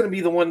Hicks going to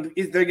be the one?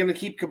 Is they're going to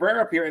keep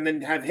Cabrera up here and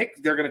then have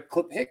Hicks? They're going to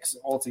clip Hicks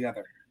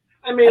altogether.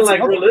 I mean,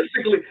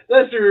 realistically,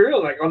 let's be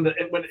real. Like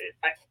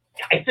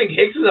I think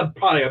Hicks is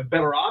probably a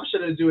better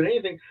option than doing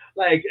anything.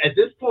 Like at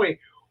this point,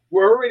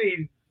 we're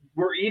eating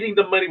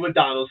the money with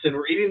Donaldson.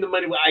 We're eating the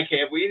money with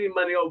IKF. We're eating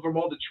money from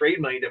all the trade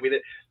money that we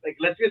did. Like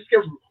let's just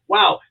give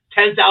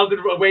 10,000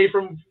 away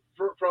from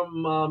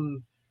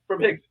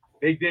Hicks.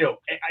 Big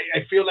deal.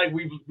 I feel like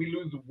we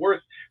lose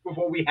worth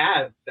before we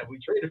have that we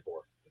traded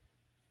for.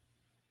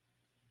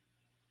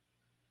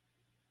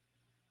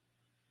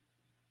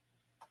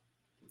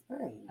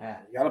 Yeah,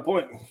 you got a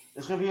point.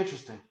 It's gonna be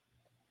interesting.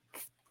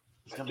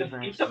 It's gonna be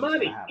very interesting. Eat the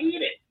money.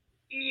 Eat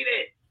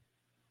it.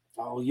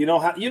 Oh, you know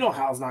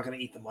Hal's not gonna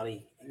eat the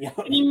money.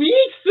 He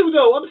needs to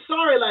though. I'm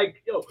sorry,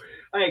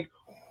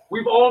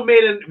 we've all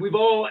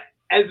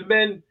as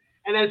men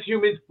and as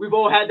humans, we've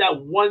all had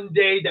that one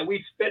day that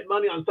we spent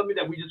money on something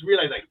that we just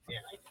realized, like, man,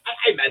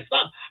 I messed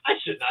up. I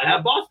should not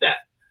have bought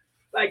that.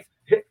 Like,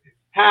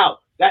 Hal,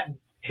 that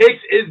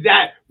Hicks is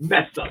that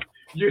messed up.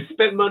 You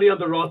spent money on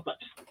the wrong stuff.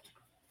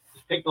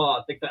 Take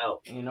the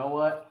L. You know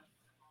what?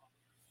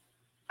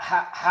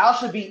 Hal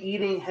should be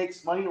eating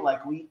Hicks money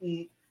like we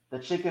eat the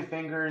chicken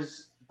finger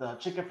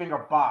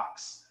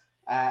box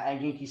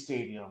at Yankee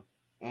Stadium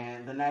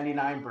and the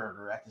 99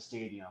 burger at the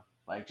stadium.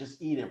 Like,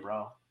 just eat it,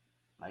 bro.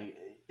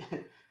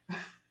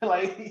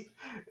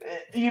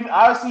 You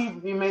obviously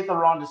you made the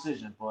wrong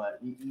decision, but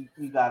you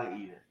gotta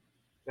eat it.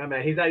 Yeah,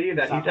 man, he's not eating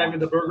that. He's having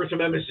the burgers from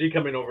MSG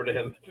coming over to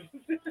him.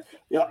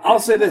 Yeah, I'll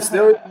say this.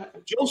 Joe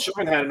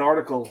Sherman had an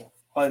article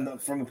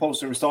from the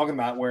Post that was talking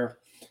about where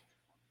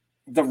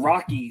the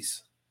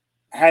Rockies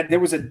there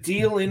was a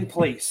deal in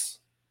place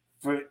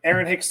for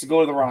Aaron Hicks to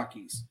go to the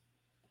Rockies.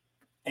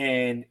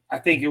 And I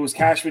think it was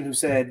Cashman who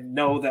said,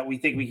 no, that we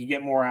think we could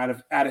get more out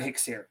of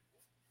Hicks here.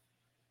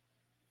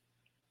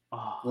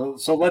 Oh.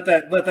 So let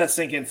that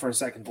sink in for a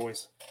second,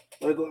 boys.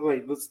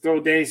 Wait, let's throw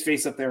Danny's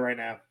face up there right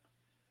now.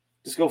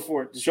 Just go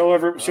for it. Show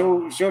everyone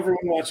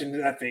watching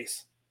that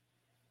face.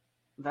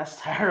 That's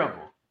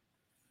terrible.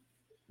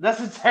 That's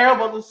a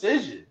terrible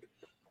decision.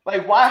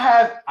 Like, why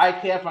have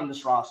IKF on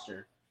this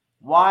roster?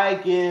 Why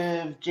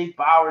give Jake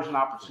Bowers an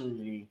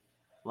opportunity?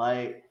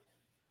 Like,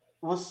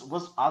 what's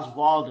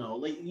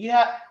Oswaldo? Like,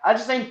 I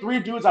just think three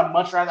dudes I'd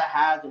much rather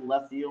have in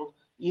left field,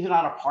 even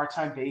on a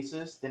part-time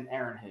basis, than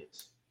Aaron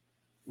Hicks.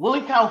 Willie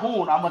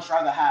Calhoun I'd much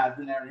rather have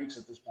than Aaron Hicks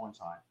at this point in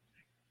time.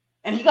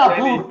 And he got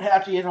booed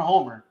after he hit a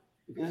homer.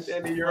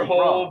 Your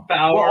whole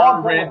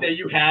Bauer rant that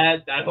you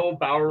had,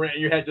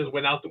 just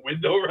went out the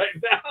window right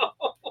now.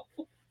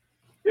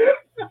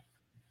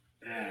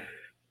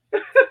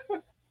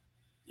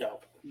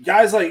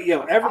 Guys like I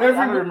don't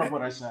remember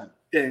what I said.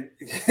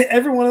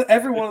 Every one of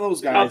those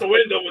guys out the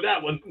window with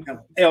that one.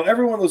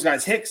 Every one of those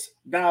guys: Hicks,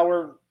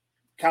 Bauer,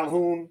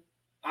 Calhoun,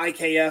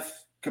 IKF,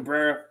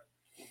 Cabrera.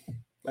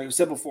 Like I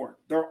said before,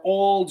 they're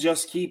all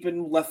just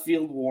keeping left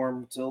field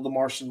warm till the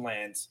Martian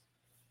lands.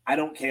 I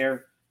don't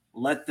care.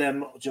 Let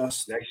them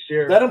just next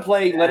year. Let them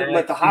play.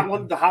 Let the hot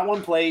one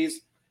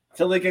plays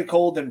till they get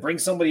cold, and bring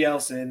somebody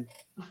else in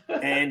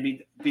and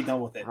be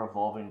done with it.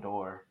 Revolving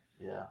door.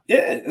 Yeah,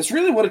 it's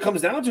really what it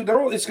comes down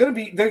to. It's going to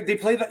be they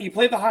play you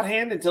play the hot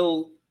hand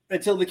until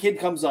the kid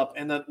comes up,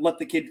 and then let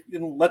the kids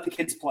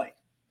play.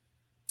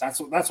 That's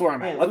where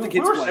I'm at. Let the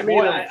kids play. I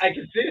mean, I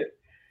can see it.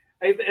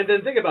 And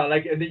then think about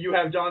it, and then you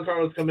have John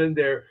Carlos come in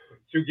there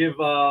to give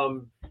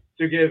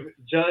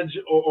Judge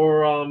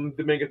or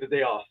Dominguez the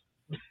day off.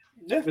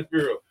 Yeah, Let's be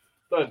real.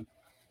 Done.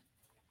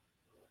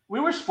 we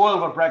were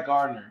spoiled with Brett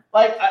Gardner.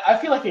 Like, I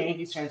feel like the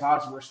Yankees fans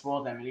obviously were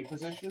spoiled at many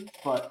positions,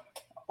 but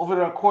over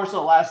the course of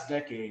the last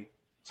decade,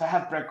 to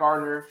have Brett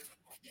Gardner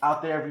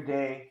out there every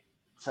day,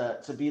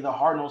 to be the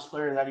hard-nosed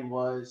player that he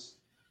was,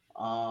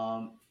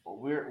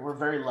 we're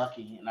very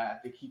lucky, and I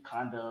think he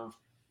kind of,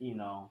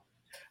 fell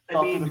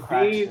through the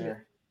cracks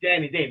there.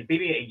 Danny,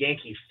 being a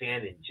Yankee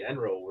fan in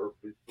general,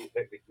 we've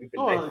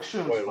been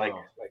extremely like,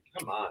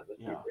 come on,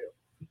 let's be real.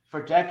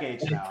 For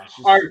decades now.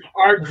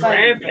 Our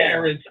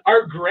grandparents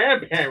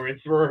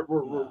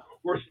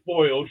were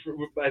spoiled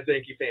as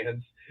Yankee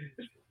fans.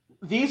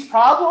 These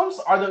problems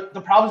are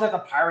the problems that the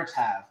Pirates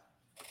have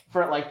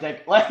for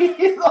decades.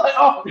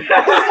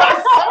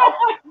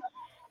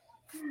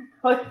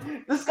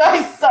 This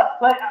guy sucks.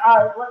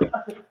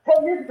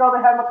 10 years ago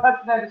they had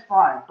McCutcheon at his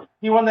prime.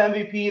 He won the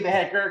MVP. They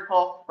had Garrett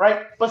Cole,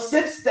 right? But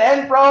since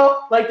then,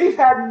 bro, they've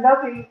had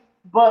nothing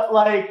but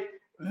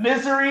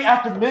misery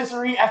after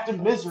misery after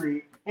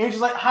misery. And he's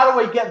just like, how do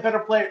I get better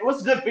players?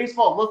 What's good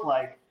baseball look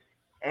like?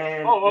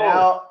 And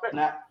now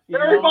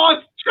Barry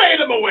Bonds,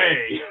 trade him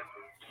away.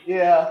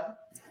 Yeah.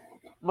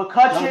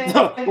 McCutcheon.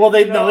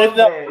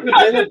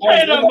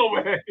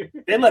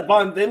 They let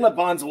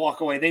Bonds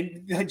walk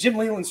away. Jim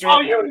Leland straight.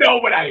 Oh, you know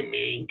what I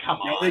mean. Come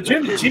on.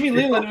 Jimmy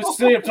Leland was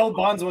straight up told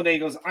Bonds one day, he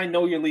goes, I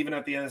know you're leaving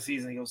at the end of the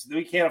season. He goes,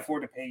 we can't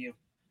afford to pay you.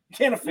 We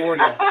can't afford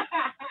it.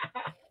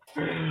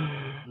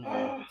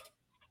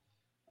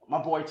 My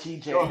boy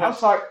TJ. I'm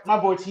sorry, my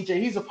boy TJ.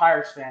 He's a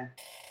Pirates fan,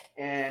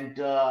 and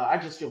I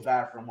just feel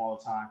bad for him all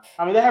the time.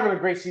 I mean, they're having a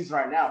great season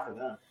right now for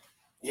them.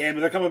 Yeah,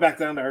 but they're coming back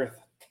down to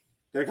earth.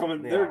 They're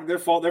coming. Yeah. They're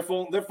falling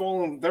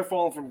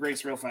from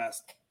grace real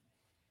fast.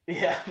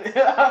 Yeah,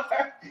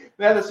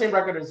 they have the same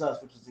record as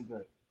us, which isn't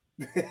good.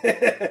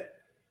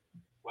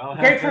 Well,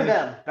 great for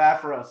them,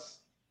 bad for us.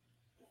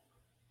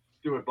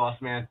 Do it,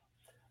 boss man.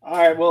 All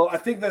right. Well, I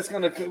think that's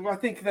gonna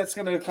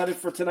cut it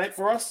for tonight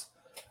for us.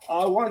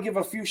 I want to give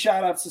a few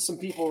shout outs to some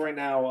people right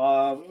now.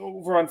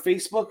 Over on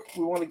Facebook,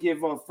 we want to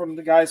give from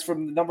the guys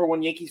from the number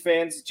one Yankees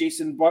fans,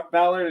 Jason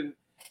Ballard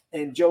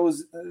and Joe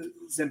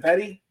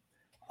Zempetti.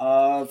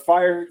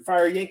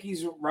 Fire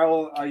Yankees,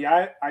 Raul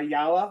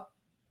Ayala.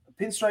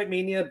 Pinstripe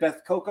Mania,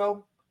 Beth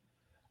Coco.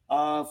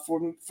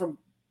 From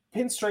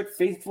Pinstripe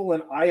Faithful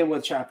and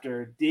Iowa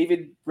chapter,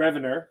 David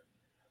Brevener.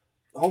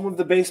 Home of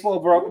the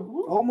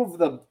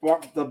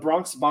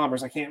Bronx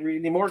Bombers. I can't read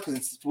anymore because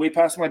it's way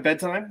past my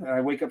bedtime.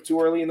 I wake up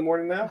too early in the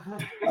morning now.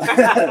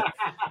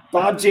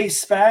 Bob J.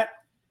 Spat.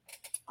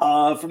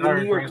 From the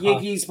New York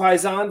Yankees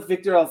Paisan,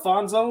 Victor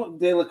Alfonso,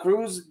 De La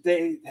Cruz,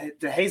 De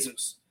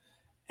Jesus.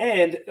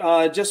 And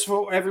just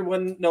so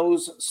everyone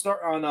knows,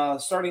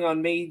 starting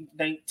on May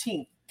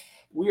 19th,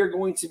 we are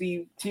going to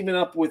be teaming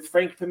up with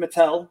Frank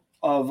Pimentel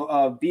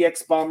of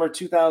BX Bomber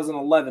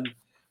 2011.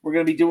 We're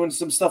going to be doing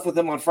some stuff with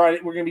him on Friday.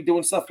 We're going to be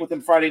doing stuff with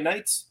him Friday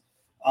nights,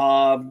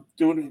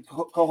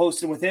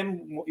 co-hosting with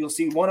him. You'll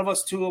see one of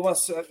us, two of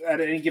us at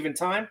any given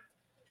time.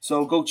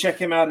 So go check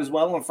him out as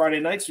well on Friday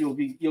nights. You'll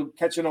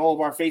catching all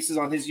of our faces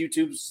on his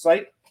YouTube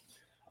site.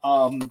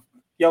 And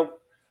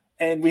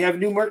we have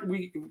new merch.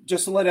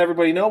 Just to let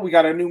everybody know, we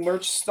got our new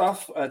merch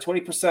stuff,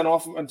 20%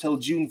 off until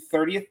June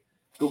 30th.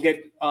 Go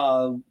get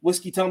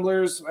whiskey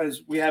tumblers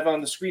as we have on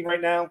the screen right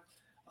now,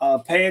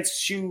 pants,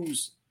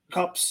 shoes,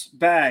 cups,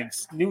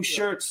 bags, new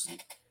shirts,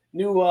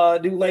 new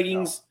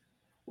leggings.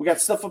 We got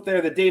stuff up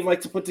there that Dave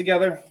liked to put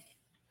together.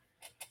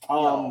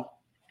 The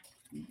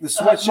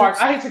sweatshirts.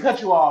 Mark, I hate to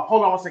cut you off.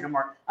 Hold on one second,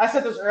 Mark. I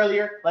said this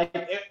earlier.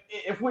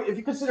 If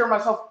you consider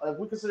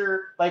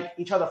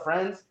each other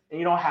friends, and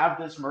you don't have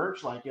this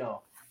merch,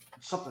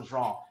 something's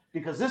wrong.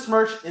 Because this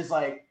merch is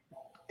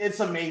it's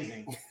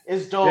amazing.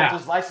 It's dope. Yeah.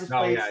 There's license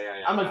plates.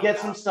 Yeah. I'm gonna get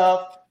some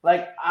stuff.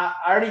 I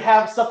already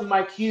have stuff in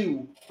my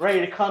queue ready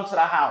to come to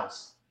the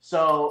house.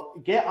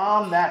 So get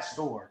on that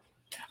store.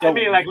 I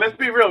mean, let's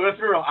be real.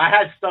 I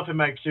had stuff in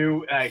my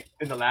queue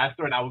in the last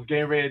store, and I was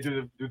getting ready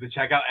to do the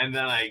checkout, and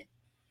then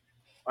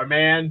our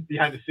man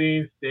behind the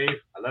scenes, Dave,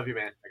 I love you,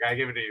 man. I gotta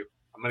give it to you.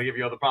 I'm gonna give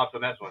you all the props on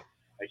this one.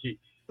 He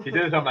did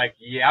this. I'm like,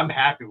 yeah, I'm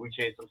happy we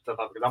changed some stuff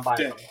up because I'm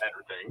buying some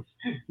better things.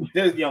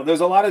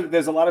 There's a lot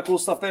of cool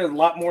stuff there. A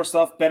lot more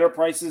stuff, better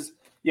prices.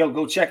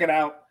 Go check it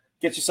out.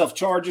 Get yourself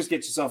chargers. Get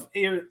yourself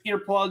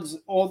earplugs.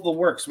 All the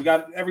works. We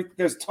got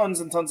there's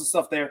tons and tons of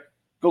stuff there.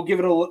 Go give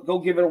it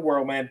a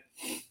whirl, man.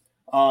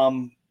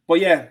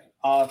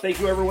 Thank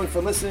you everyone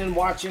for listening,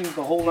 watching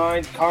the whole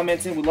nine,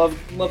 commenting. We love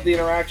the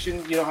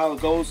interaction. You know how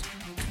it goes.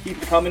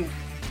 Keep it coming.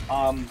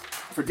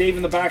 For Dave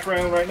in the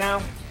background right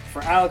now,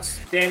 for Alex,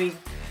 Danny,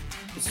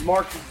 this is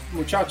Mark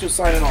Muchachos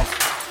signing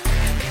off.